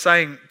I'm just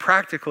saying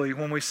practically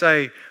when we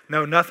say,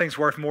 no, nothing's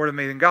worth more to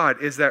me than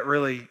God, is that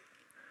really,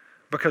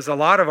 because a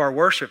lot of our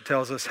worship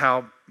tells us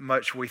how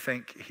much we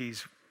think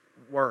he's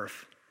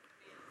worth.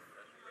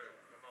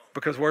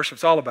 Because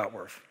worship's all about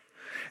worth.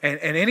 And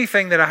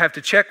anything that I have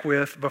to check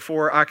with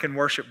before I can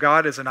worship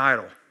God is an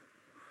idol.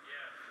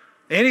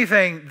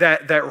 Anything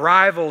that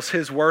rivals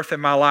his worth in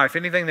my life,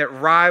 anything that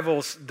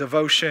rivals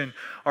devotion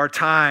or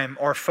time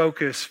or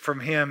focus from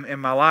him in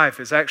my life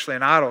is actually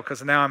an idol,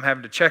 because now I'm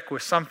having to check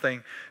with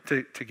something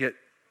to get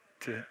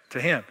to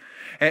him.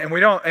 And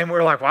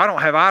we're like, well, I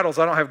don't have idols,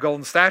 I don't have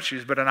golden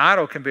statues, but an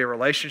idol can be a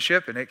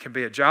relationship, and it can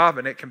be a job,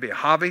 and it can be a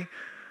hobby.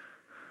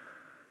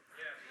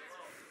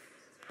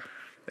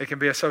 It can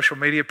be a social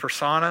media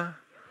persona.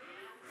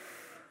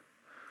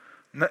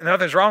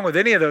 Nothing's wrong with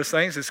any of those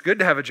things. It's good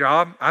to have a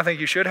job. I think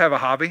you should have a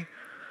hobby,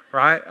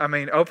 right? I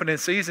mean, opening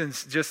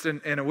season's just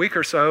in a week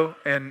or so,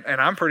 and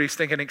I'm pretty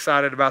stinking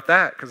excited about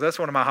that because that's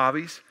one of my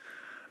hobbies.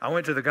 I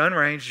went to the gun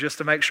range just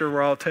to make sure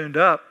we're all tuned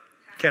up.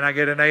 Can I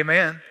get an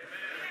amen?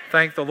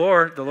 Thank the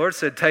Lord. The Lord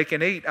said, take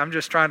and eat. I'm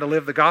just trying to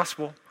live the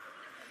gospel.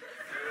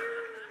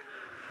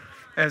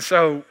 And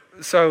so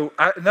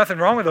nothing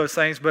wrong with those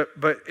things, but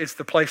it's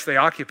the place they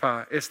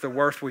occupy. It's the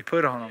worth we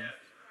put on them.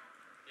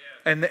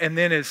 And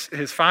then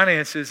his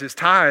finances, his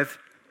tithe,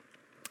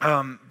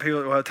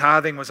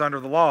 tithing was under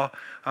the law.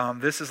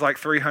 This is like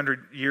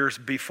 300 years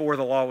before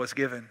the law was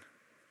given.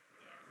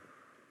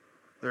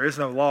 There is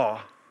no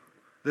law.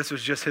 This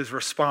was just his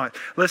response.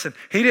 Listen,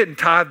 he didn't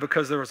tithe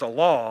because there was a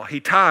law. He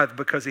tithed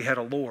because he had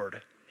a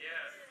Lord.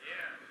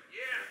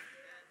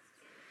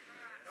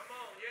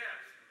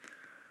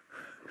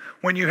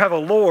 When you have a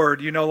Lord,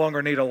 you no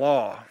longer need a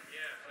law.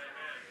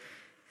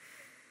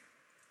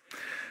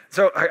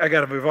 So I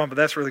got to move on, but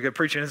that's really good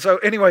preaching. And so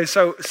anyway,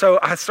 so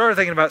I started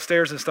thinking about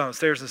stairs and stones,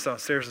 stairs and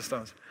stones, stairs and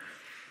stones.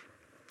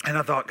 And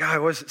I thought,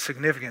 God, what's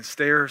significant?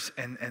 Stairs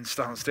and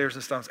stones, stairs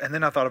and stones. And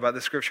then I thought about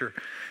this scripture.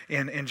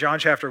 In John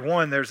chapter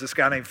 1, there's this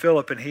guy named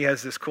Philip, and he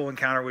has this cool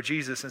encounter with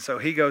Jesus. And so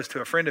he goes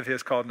to a friend of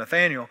his called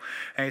Nathaniel,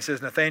 and he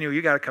says, Nathaniel,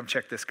 you got to come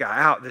check this guy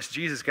out. This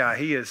Jesus guy,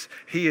 he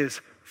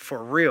is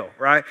for real,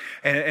 right?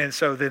 And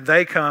so then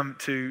they come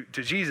to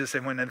Jesus,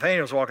 and when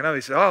Nathaniel's walking up,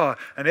 he says, oh,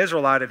 an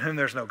Israelite in whom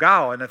there's no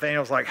guile. And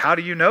Nathaniel's like, how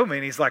do you know me?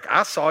 And he's like,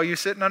 I saw you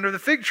sitting under the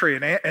fig tree.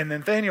 And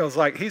Nathaniel's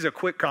like, he's a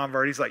quick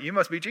convert. He's like, you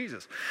must be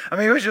Jesus. I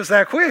mean, it was just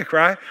that quick,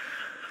 right?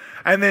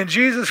 And then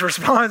Jesus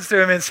responds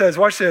to him and says,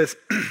 watch this.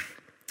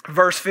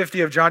 Verse 50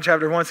 of John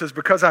chapter 1 says,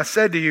 because I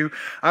said to you,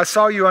 I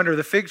saw you under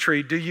the fig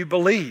tree. Do you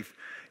believe?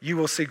 You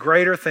will see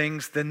greater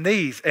things than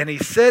these. And he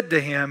said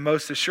to him,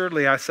 most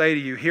assuredly, I say to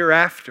you,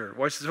 hereafter,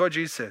 watch this is what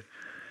Jesus said,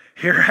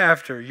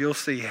 hereafter you'll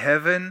see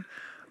heaven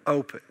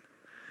open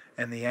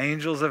and the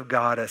angels of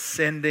God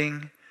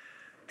ascending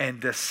and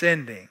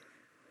descending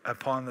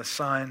upon the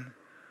Son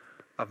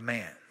of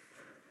Man.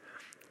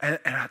 And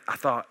I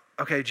thought,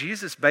 okay,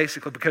 Jesus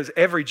basically, because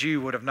every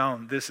Jew would have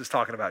known this is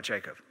talking about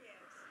Jacob,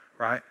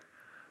 right?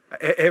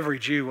 Every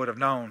Jew would have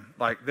known,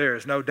 like, there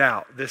is no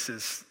doubt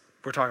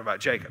we're talking about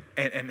Jacob.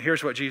 And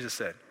here's what Jesus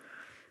said.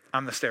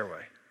 I'm the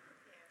stairway.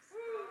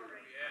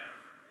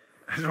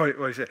 That's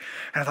what he said.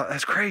 And I thought,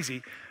 that's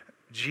crazy.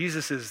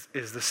 Jesus is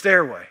the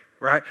stairway,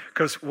 right?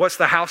 Because what's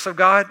the house of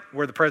God?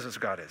 Where the presence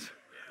of God is,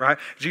 right?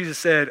 Jesus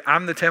said,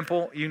 I'm the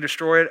temple. You can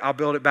destroy it. I'll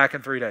build it back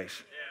in 3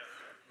 days,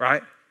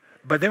 right?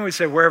 But then we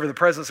said, wherever the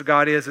presence of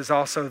God is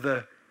also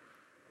the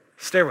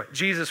stairway.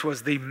 Jesus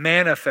was the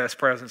manifest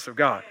presence of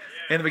God.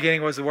 In the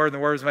beginning was the Word, and the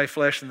Word was made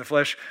flesh, and the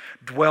flesh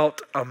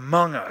dwelt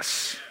among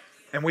us.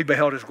 And we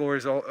beheld his glory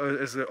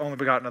as the only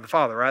begotten of the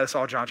Father, right? That's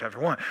all John chapter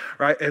 1,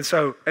 right? And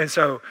so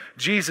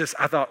Jesus,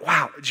 I thought,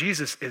 wow,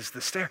 Jesus is the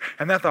stair.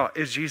 And I thought,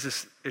 is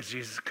Jesus,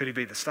 could he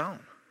be the stone?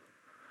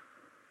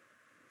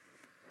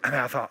 And then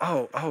I thought,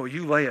 oh,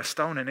 you lay a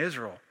stone in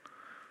Israel,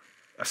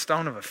 a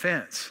stone of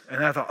offense. And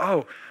then I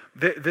thought,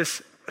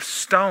 this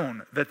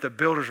stone that the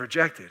builders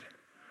rejected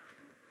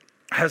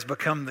has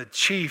become the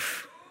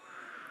chief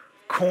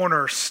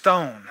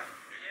cornerstone.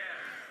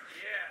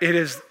 It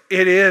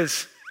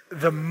is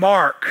the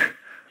mark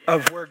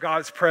of where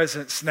God's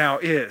presence now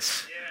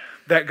is.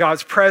 That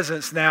God's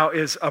presence now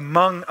is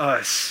among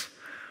us.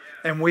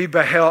 And we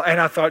beheld, and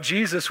I thought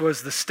Jesus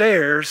was the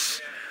stairs,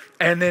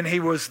 and then he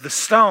was the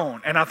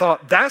stone. And I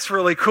thought, that's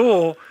really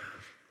cool.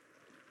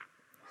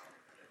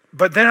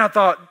 But then I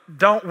thought,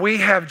 don't we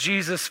have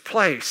Jesus'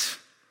 place?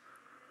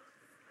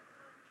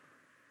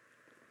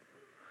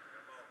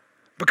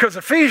 Because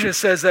Ephesians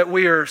says that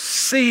we are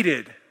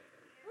seated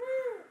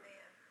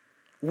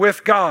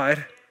with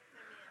God,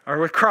 or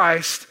with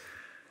Christ,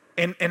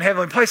 in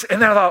heavenly places.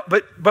 And then I thought,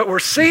 but we're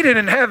seated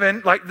in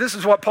heaven. Like, this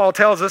is what Paul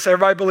tells us.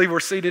 Everybody believe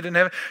we're seated in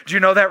heaven. Do you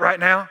know that right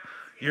now?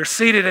 You're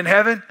seated in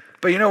heaven.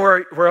 But you know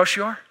where else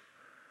you are?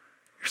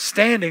 You're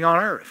standing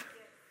on earth.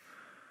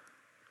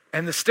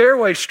 And the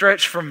stairway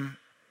stretched from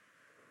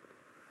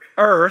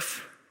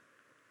earth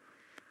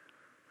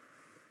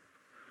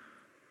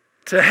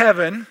to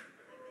heaven.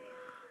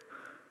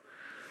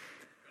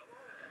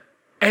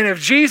 And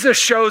if Jesus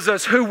shows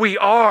us who we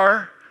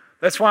are,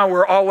 that's why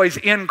we're always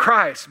in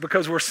Christ,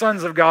 because we're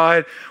sons of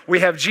God.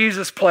 We have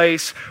Jesus'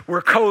 place.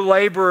 We're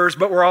co-laborers,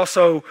 but we're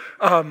also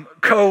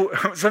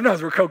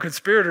sometimes we're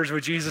co-conspirators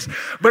with Jesus,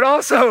 but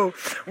also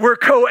we're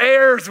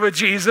co-heirs with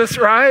Jesus,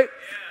 right?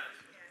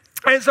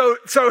 And so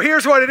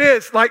here's what it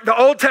is. Like, the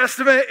Old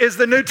Testament is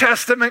the New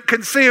Testament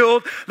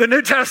concealed. The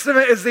New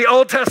Testament is the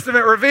Old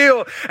Testament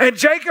revealed. And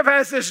Jacob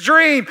has this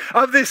dream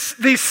of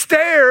these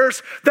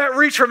stairs that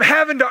reach from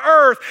heaven to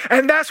earth.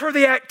 And that's where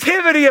the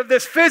activity of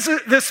this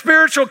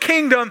spiritual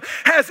kingdom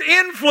has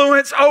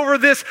influence over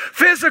this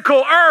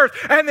physical earth.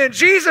 And then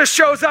Jesus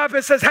shows up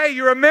and says, hey,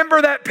 you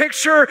remember that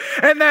picture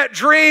and that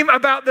dream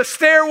about the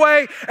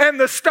stairway and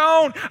the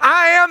stone?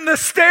 I am the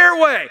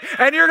stairway.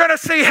 And you're going to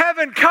see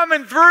heaven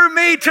coming through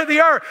me to the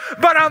earth,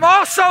 but I'm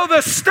also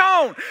the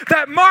stone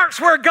that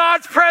marks where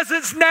God's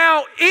presence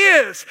now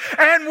is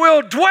and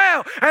will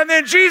dwell. And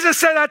then Jesus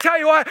said, I tell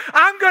you what,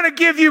 I'm going to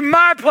give you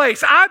my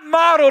place. I've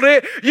modeled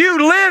it.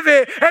 You live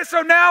it. And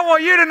so now I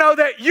want you to know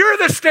that you're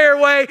the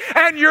stairway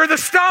and you're the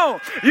stone.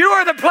 You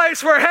are the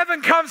place where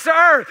heaven comes to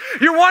earth.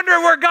 You're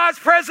wondering where God's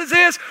presence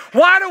is?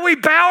 Why do we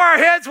bow our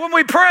heads when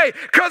we pray?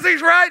 Because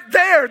he's right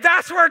there.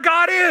 That's where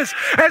God is.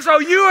 And so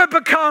you have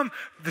become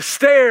the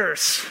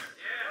stairs.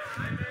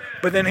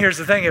 But then here's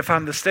the thing, if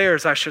I'm the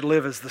stairs, I should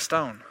live as the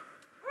stone.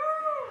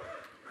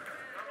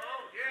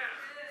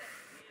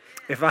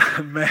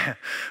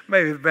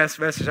 Maybe the best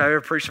message I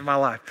ever preached in my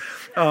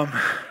life. And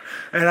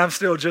I'm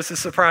still just as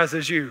surprised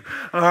as you,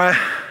 all right?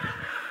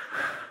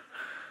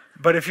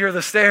 But if you're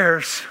the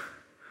stairs,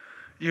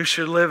 you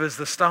should live as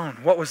the stone.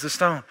 What was the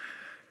stone?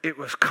 It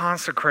was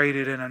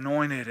consecrated and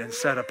anointed and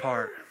set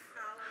apart.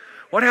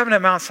 What happened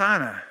at Mount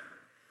Sinai?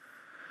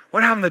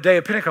 What happened the day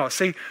of Pentecost?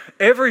 See,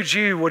 every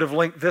Jew would have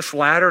linked this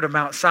ladder to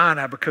Mount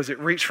Sinai because it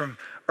reached from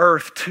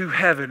earth to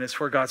heaven. It's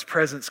where God's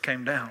presence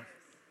came down.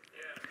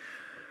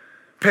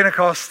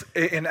 Pentecost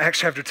in Acts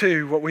chapter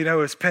 2, what we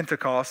know as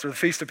Pentecost, or the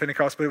Feast of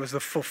Pentecost, but it was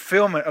the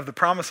fulfillment of the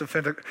promise of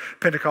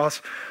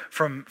Pentecost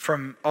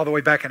from all the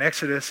way back in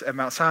Exodus at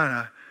Mount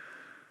Sinai.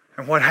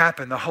 And what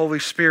happened? The Holy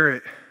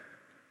Spirit,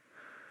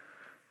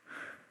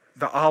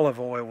 the olive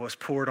oil was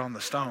poured on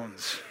the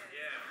stones.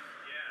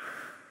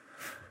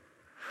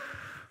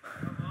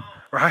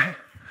 Right?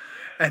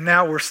 And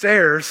now we're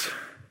stairs,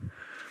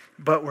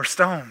 but we're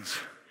stones.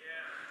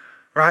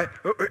 Right?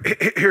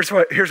 Here's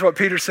what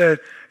Peter said.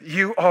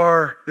 You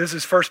are, this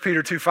is 1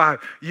 Peter 2:5.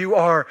 You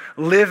are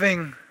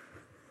living.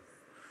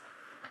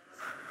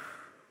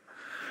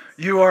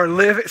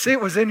 See, it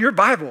was in your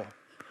Bible.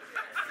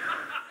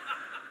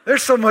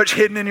 There's so much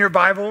hidden in your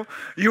Bible.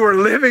 You are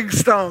living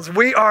stones.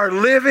 We are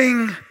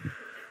living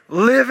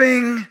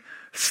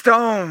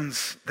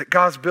stones that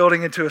God's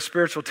building into a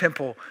spiritual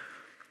temple.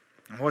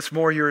 And what's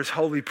more, you're His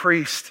holy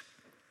priest.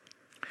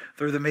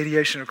 Through the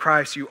mediation of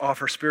Christ, you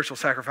offer spiritual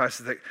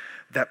sacrifices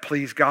that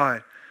please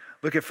God.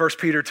 Look at 1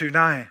 Peter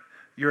 2:9.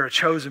 You're a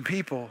chosen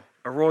people,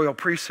 a royal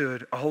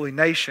priesthood, a holy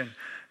nation,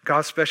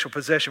 God's special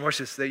possession. Watch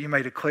this, that you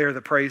may declare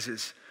the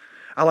praises.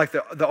 I like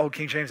the old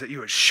King James, that you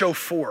would show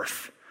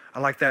forth. I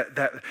like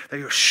that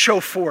you will show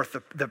forth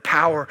the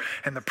power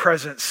and the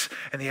presence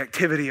and the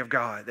activity of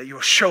God. That you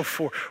will show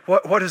forth.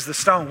 What is the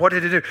stone? What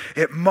did it do?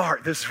 It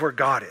marked, this is where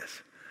God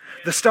is.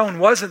 The stone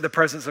wasn't the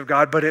presence of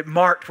God, but it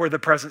marked where the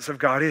presence of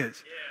God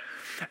is.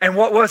 And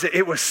what was it?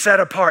 It was set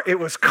apart. It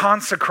was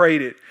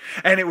consecrated.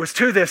 And it was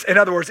to this. In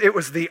other words, it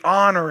was the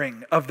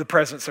honoring of the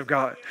presence of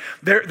God.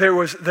 There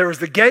was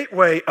the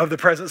gateway of the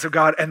presence of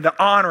God and the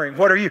honoring.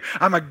 What are you?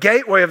 I'm a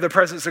gateway of the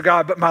presence of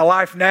God, but my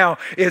life now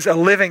is a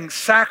living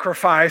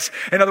sacrifice.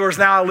 In other words,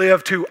 now I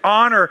live to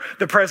honor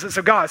the presence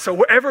of God.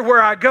 So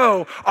everywhere I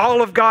go,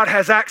 all of God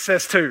has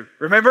access to.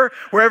 Remember?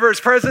 Wherever His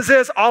presence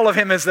is, all of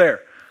Him is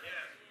there.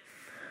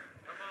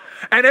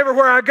 And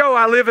everywhere I go,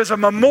 I live as a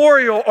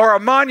memorial or a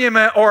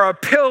monument or a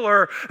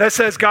pillar that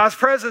says God's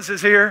presence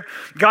is here.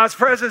 God's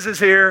presence is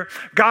here.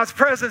 God's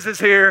presence is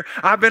here.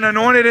 I've been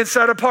anointed and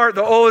set apart.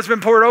 The oil has been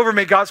poured over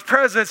me. God's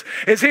presence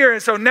is here.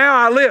 And so now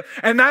I live.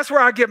 And that's where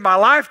I give my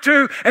life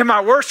to, and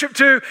my worship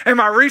to, and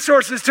my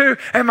resources to,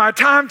 and my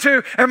time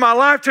to, and my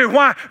life to.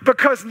 Why?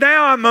 Because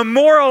now I'm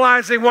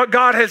memorializing what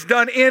God has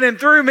done in and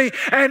through me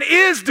and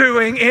is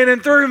doing in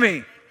and through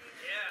me.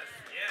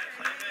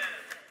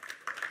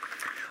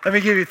 Let me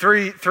give you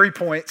three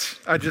points.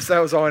 That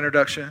was all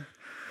introduction.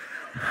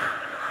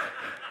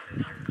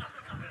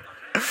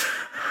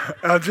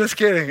 I'm just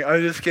kidding.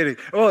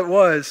 Well, it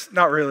was,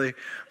 not really.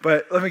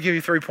 But let me give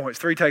you 3 points,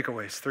 three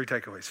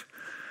takeaways.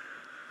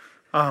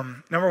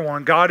 Number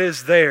one, God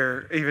is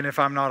there even if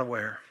I'm not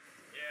aware.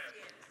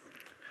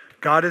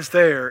 God is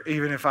there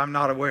even if I'm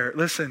not aware.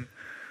 Listen.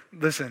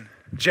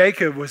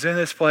 Jacob was in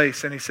this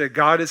place and he said,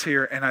 God is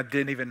here, and I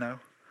didn't even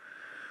know.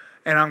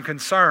 And I'm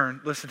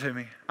concerned, listen to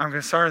me, I'm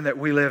concerned that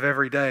we live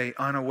every day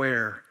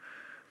unaware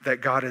that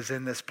God is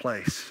in this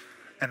place,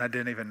 and I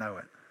didn't even know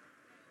it.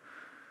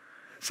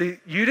 See,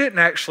 you didn't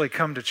actually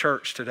come to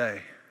church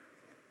today.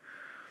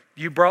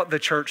 You brought the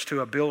church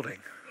to a building.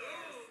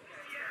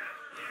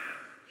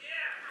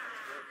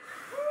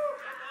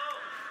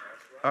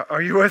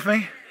 Are you with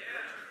me?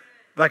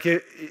 Like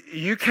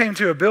you came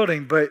to a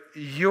building, but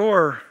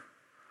you're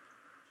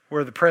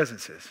where the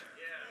presence is.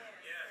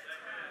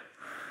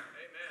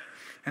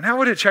 And how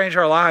would it change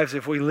our lives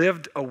if we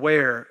lived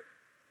aware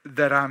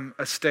that I'm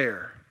a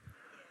stair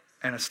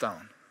and a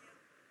stone?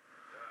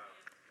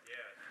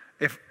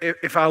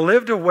 If I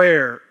lived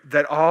aware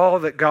that all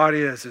that God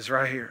is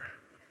right here,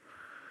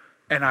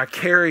 and I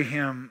carry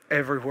Him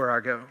everywhere I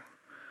go,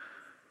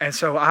 and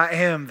so I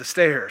am the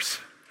stairs.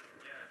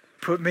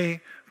 Put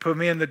me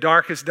in the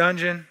darkest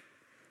dungeon,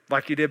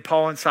 like you did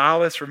Paul and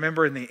Silas.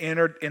 Remember, in the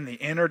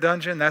inner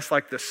dungeon, that's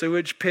like the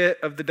sewage pit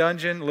of the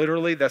dungeon.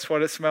 Literally, that's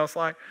what it smells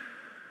like.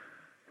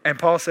 And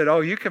Paul said,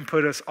 oh, you can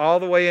put us all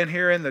the way in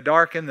here in the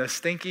dark, in the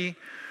stinky,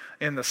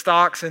 in the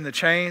stocks, in the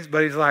chains.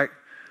 But he's like,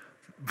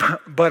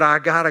 but I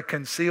got a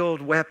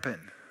concealed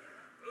weapon.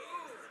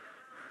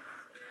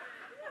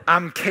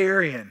 I'm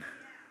carrying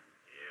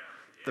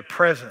the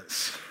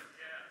presence.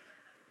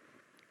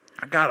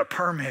 I got a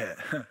permit.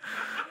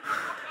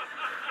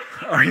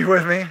 Are you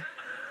with me?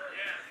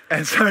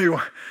 And so he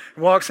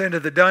walks into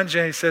the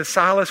dungeon. He says,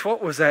 Silas,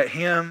 what was that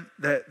hymn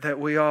that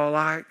we all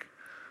like?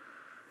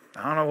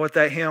 I don't know what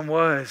that hymn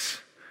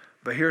was,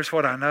 but here's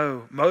what I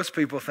know. Most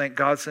people think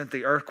God sent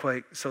the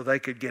earthquake so they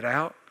could get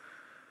out.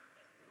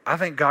 I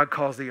think God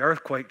caused the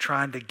earthquake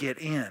trying to get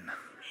in.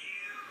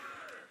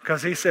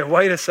 Because He said,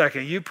 wait a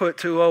second, you put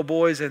two old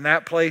boys in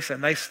that place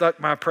and they stuck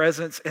my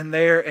presence in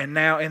there, and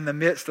now in the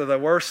midst of the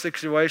worst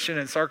situation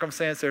and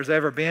circumstance there's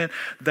ever been,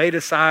 they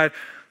decide,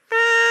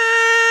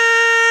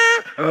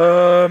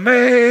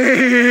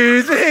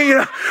 amazing. You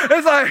know,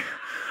 it's like,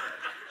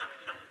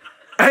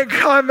 and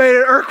God made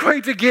an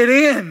earthquake to get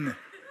in,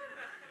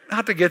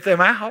 not to get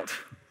them out.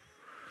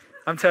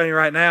 I'm telling you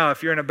right now,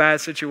 if you're in a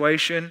bad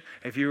situation,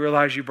 if you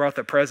realize you brought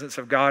the presence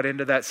of God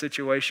into that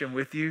situation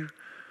with you,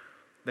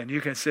 then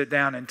you can sit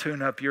down and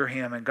tune up your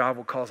hymn and God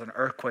will cause an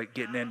earthquake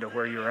getting into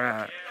where you're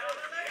at.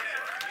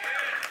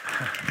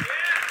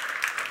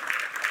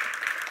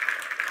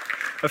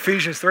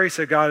 Ephesians 3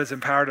 said God has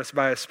empowered us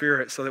by His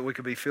Spirit so that we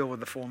could be filled with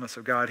the fullness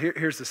of God.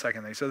 Here's the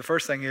second thing. So the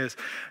first thing is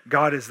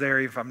God is there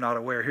even if I'm not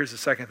aware. Here's the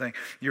second thing.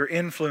 You're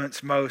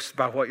influenced most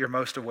by what you're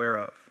most aware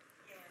of.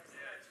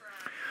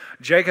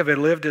 Jacob had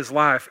lived his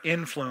life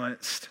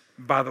influenced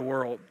by the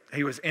world.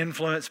 He was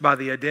influenced by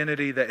the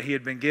identity that he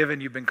had been given.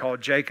 You've been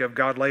called Jacob.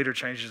 God later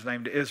changed his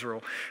name to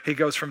Israel. He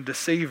goes from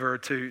deceiver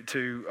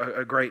to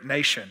a great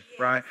nation,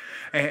 right?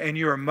 And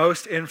you are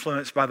most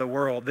influenced by the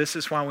world. This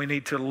is why we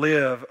need to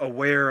live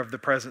aware of the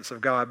presence of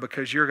God,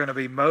 because you're going to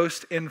be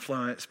most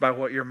influenced by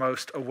what you're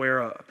most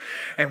aware of.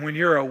 And when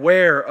you're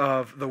aware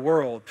of the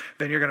world,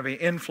 then you're going to be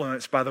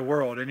influenced by the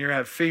world. And you're going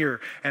to have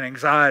fear and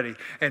anxiety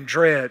and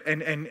dread.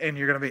 And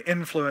you're going to be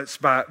influenced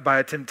by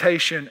a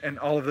temptation and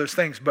all of those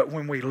things. But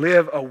when we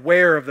live aware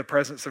of the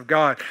presence of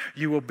God,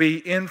 you will be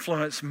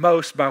influenced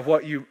most by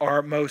what you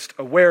are most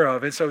aware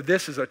of. And so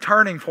this is a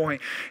turning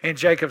point in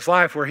Jacob's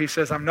life where he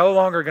says, I'm no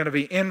longer going to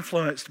be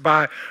influenced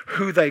by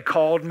who they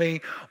called me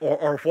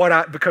or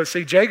what because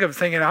see, Jacob's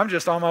thinking, I'm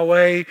just on my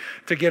way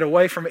to get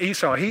away from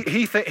Esau.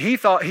 He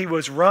thought he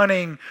was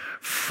running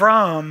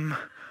from,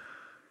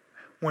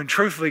 when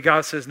truthfully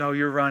God says, no,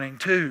 you're running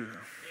too.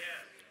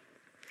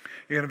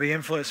 You're going to be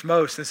influenced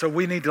most. And so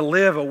we need to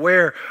live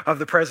aware of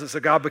the presence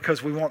of God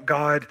because we want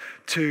God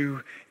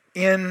to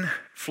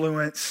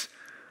influence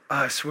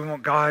us. We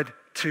want God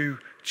to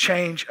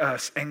change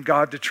us and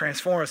God to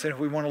transform us. And if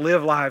we want to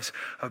live lives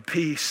of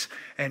peace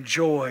and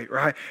joy,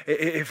 right?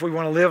 If we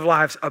want to live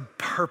lives of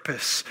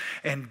purpose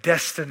and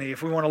destiny,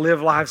 if we want to live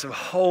lives of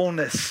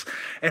wholeness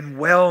and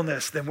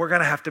wellness, then we're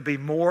going to have to be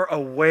more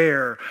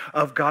aware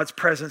of God's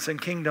presence and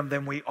kingdom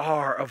than we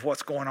are of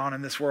what's going on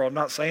in this world. I'm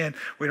not saying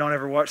we don't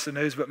ever watch the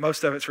news, but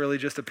most of it's really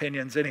just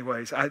opinions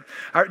anyways.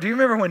 Do you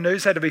remember when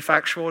news had to be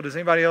factual? Does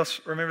anybody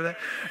else remember that?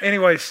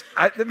 Anyways,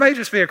 it may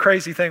just be a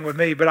crazy thing with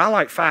me, but I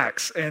like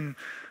facts. And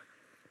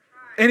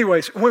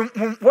anyways, when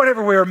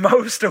whatever we are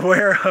most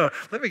aware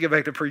of, let me get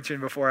back to preaching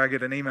before I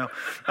get an email.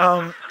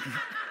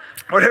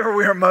 Whatever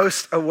we are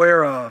most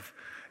aware of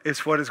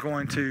is what is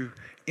going to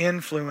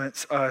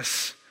influence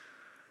us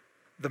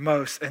the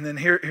most. And then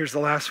here's the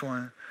last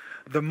one.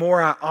 The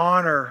more I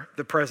honor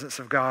the presence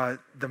of God,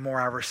 the more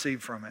I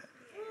receive from it.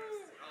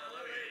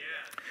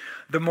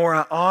 The more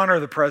I honor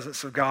the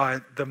presence of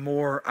God, the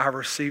more I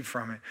receive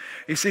from it.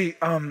 You see,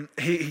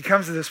 he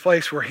comes to this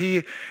place where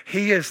he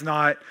is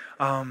not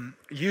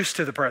used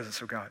to the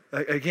presence of God.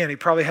 Again, he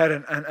probably had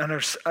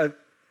a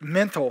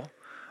mental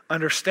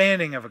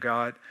understanding of a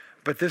God,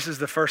 but this is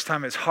the first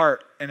time his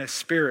heart and his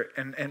spirit,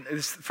 and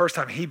it's the first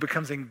time he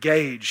becomes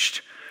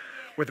engaged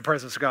with the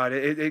presence of God.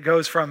 It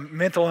goes from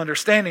mental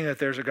understanding that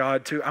there's a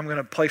God to I'm going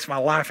to place my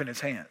life in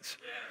His hands.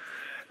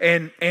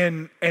 And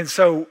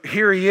so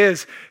here he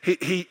is,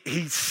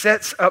 he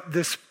sets up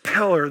this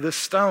pillar, this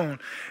stone,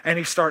 and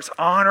he starts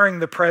honoring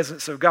the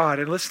presence of God.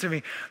 And listen to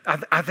me,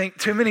 I think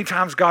too many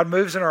times God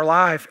moves in our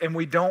life and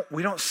we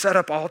don't set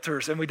up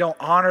altars and we don't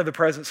honor the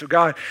presence of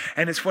God.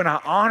 And it's when I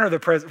honor the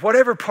presence,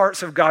 whatever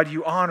parts of God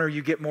you honor,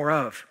 you get more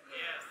of.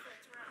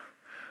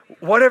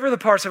 Whatever the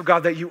parts of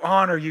God that you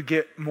honor, you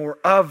get more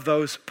of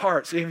those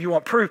parts. If you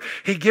want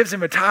proof, He gives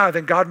him a tithe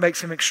and God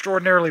makes him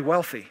extraordinarily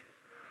wealthy.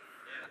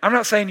 I'm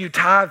not saying you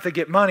tithe to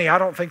get money. I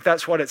don't think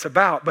that's what it's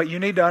about. But you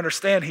need to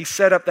understand He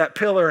set up that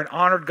pillar and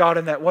honored God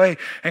in that way.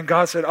 And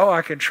God said, oh,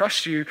 I can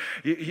trust you.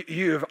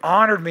 You have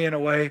honored me in a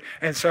way.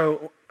 And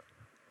so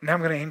now I'm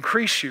going to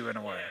increase you in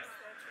a way.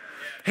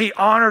 He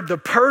honored the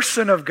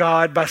person of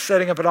God by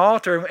setting up an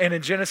altar. And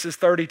in Genesis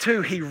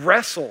 32, he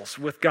wrestles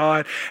with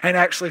God and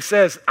actually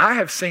says, I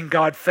have seen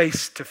God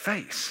face to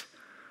face.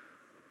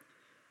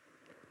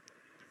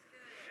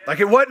 Like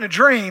it wasn't a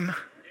dream.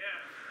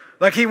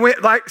 Like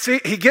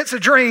he gets a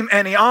dream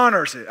and he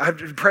honors it.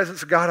 In the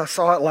presence of God, I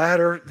saw it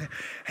ladder,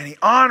 and he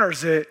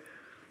honors it,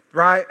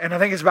 right? And I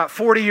think it's about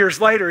 40 years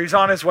later, he's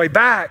on his way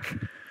back,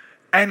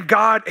 and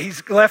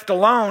he's left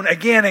alone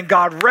again, and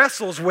God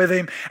wrestles with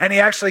him, and he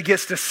actually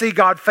gets to see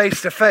God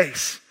face to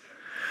face.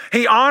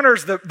 He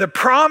honors the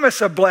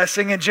promise of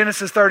blessing in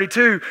Genesis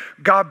 32.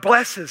 God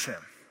blesses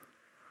him.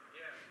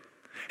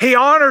 He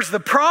honors the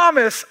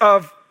promise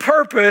of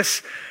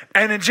purpose,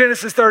 and in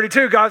Genesis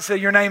 32, God said,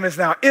 your name is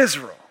now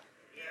Israel.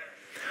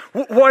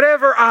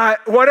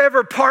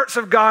 Whatever parts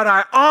of God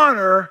I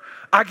honor,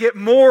 I get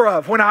more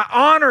of. When I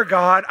honor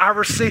God, I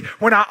receive.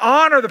 When I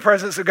honor the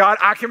presence of God,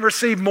 I can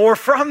receive more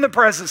from the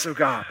presence of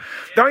God.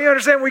 Don't you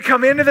understand? We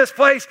come into this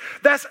place.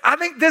 I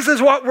think this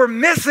is what we're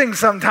missing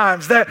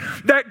sometimes. That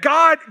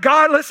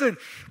God, listen,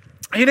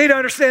 You need to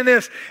understand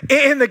this.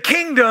 In the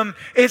kingdom,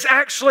 it's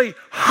actually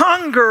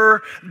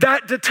hunger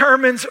that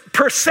determines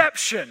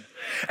perception.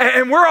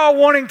 And we're all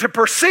wanting to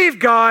perceive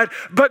God,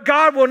 but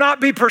God will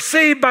not be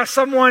perceived by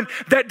someone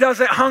that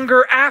doesn't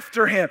hunger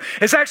after him.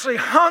 It's actually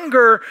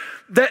hunger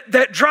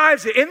that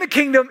drives it. In the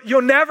kingdom,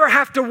 you'll never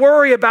have to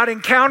worry about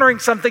encountering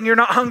something you're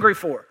not hungry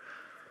for.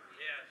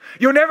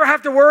 You'll never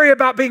have to worry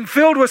about being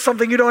filled with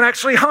something you don't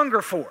actually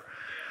hunger for.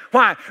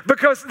 Why?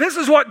 Because this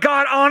is what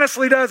God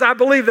honestly does. I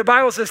believe the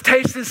Bible says,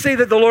 taste and see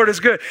that the Lord is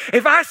good.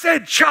 If I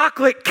said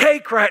chocolate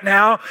cake right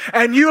now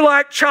and you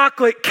like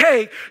chocolate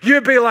cake,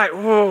 you'd be like,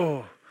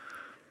 whoa,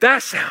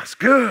 that sounds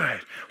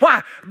good.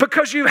 Why?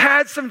 Because you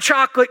had some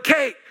chocolate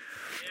cake.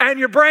 And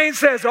your brain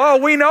says, oh,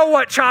 we know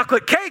what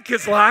chocolate cake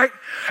is like.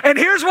 And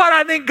here's what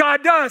I think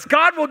God does.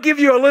 God will give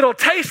you a little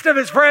taste of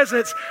his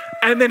presence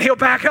and then he'll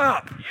back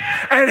up.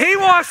 And he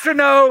wants to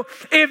know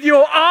if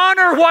you'll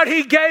honor what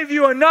he gave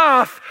you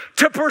enough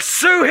to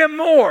pursue him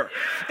more.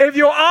 If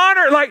you'll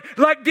honor,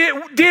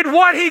 did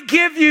what he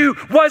give you,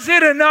 was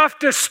it enough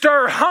to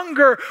stir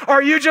hunger? Or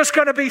are you just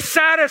going to be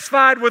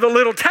satisfied with a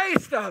little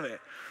taste of it?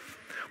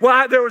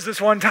 Well, there was this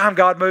one time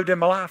God moved in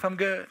my life. I'm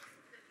good.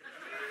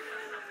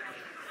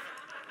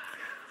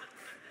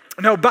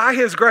 No, by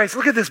his grace,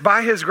 look at this.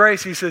 By his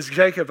grace, he says,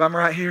 Jacob, I'm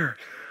right here.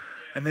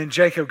 And then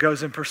Jacob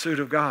goes in pursuit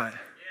of God.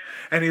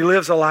 And he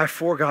lives a life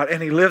for God.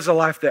 And he lives a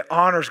life that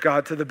honors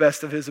God to the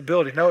best of his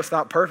ability. No, it's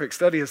not perfect.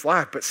 Study his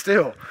life, but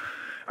still.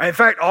 In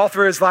fact, all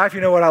through his life, you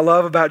know what I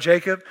love about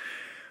Jacob?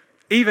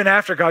 Even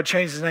after God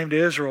changed his name to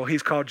Israel,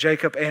 he's called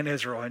Jacob and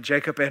Israel. And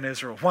Jacob and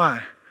Israel.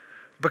 Why?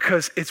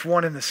 Because it's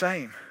one and the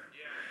same.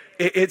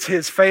 It's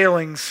his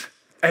failings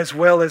as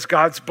well as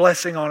God's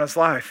blessing on his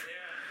life.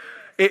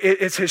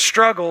 It's his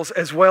struggles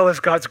as well as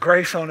God's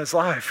grace on his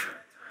life,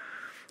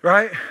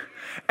 right?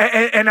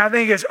 And I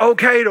think it's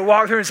okay to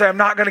walk through and say, I'm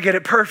not going to get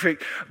it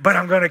perfect, but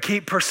I'm going to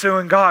keep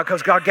pursuing God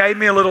because God gave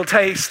me a little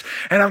taste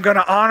and I'm going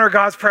to honor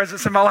God's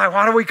presence in my life.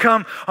 Why do we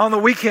come on the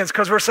weekends?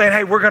 Because we're saying,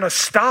 hey, we're going to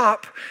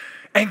stop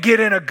and get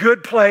in a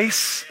good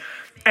place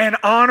and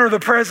honor the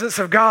presence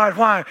of God.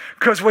 Why?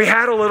 Because we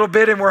had a little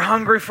bit and we're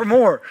hungry for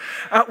more.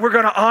 We're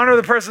going to honor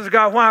the presence of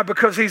God. Why?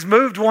 Because he's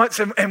moved once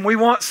and we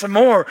want some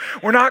more.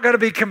 We're not going to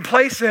be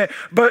complacent,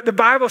 but the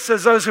Bible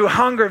says those who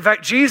hunger, in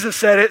fact, Jesus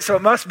said it, so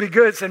it must be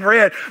good. It's in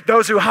red.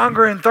 Those who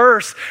hunger and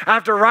thirst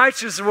after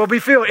righteousness will be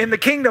filled. In the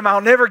kingdom,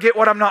 I'll never get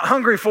what I'm not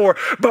hungry for,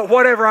 but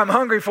whatever I'm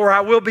hungry for,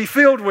 I will be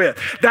filled with.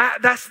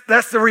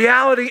 That's the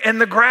reality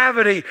and the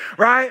gravity,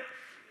 right?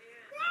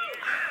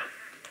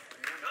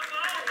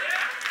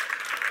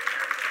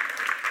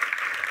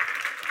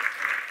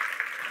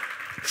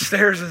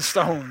 Stairs and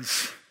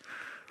stones.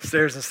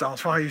 Stairs and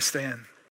stones. Why don't you stand?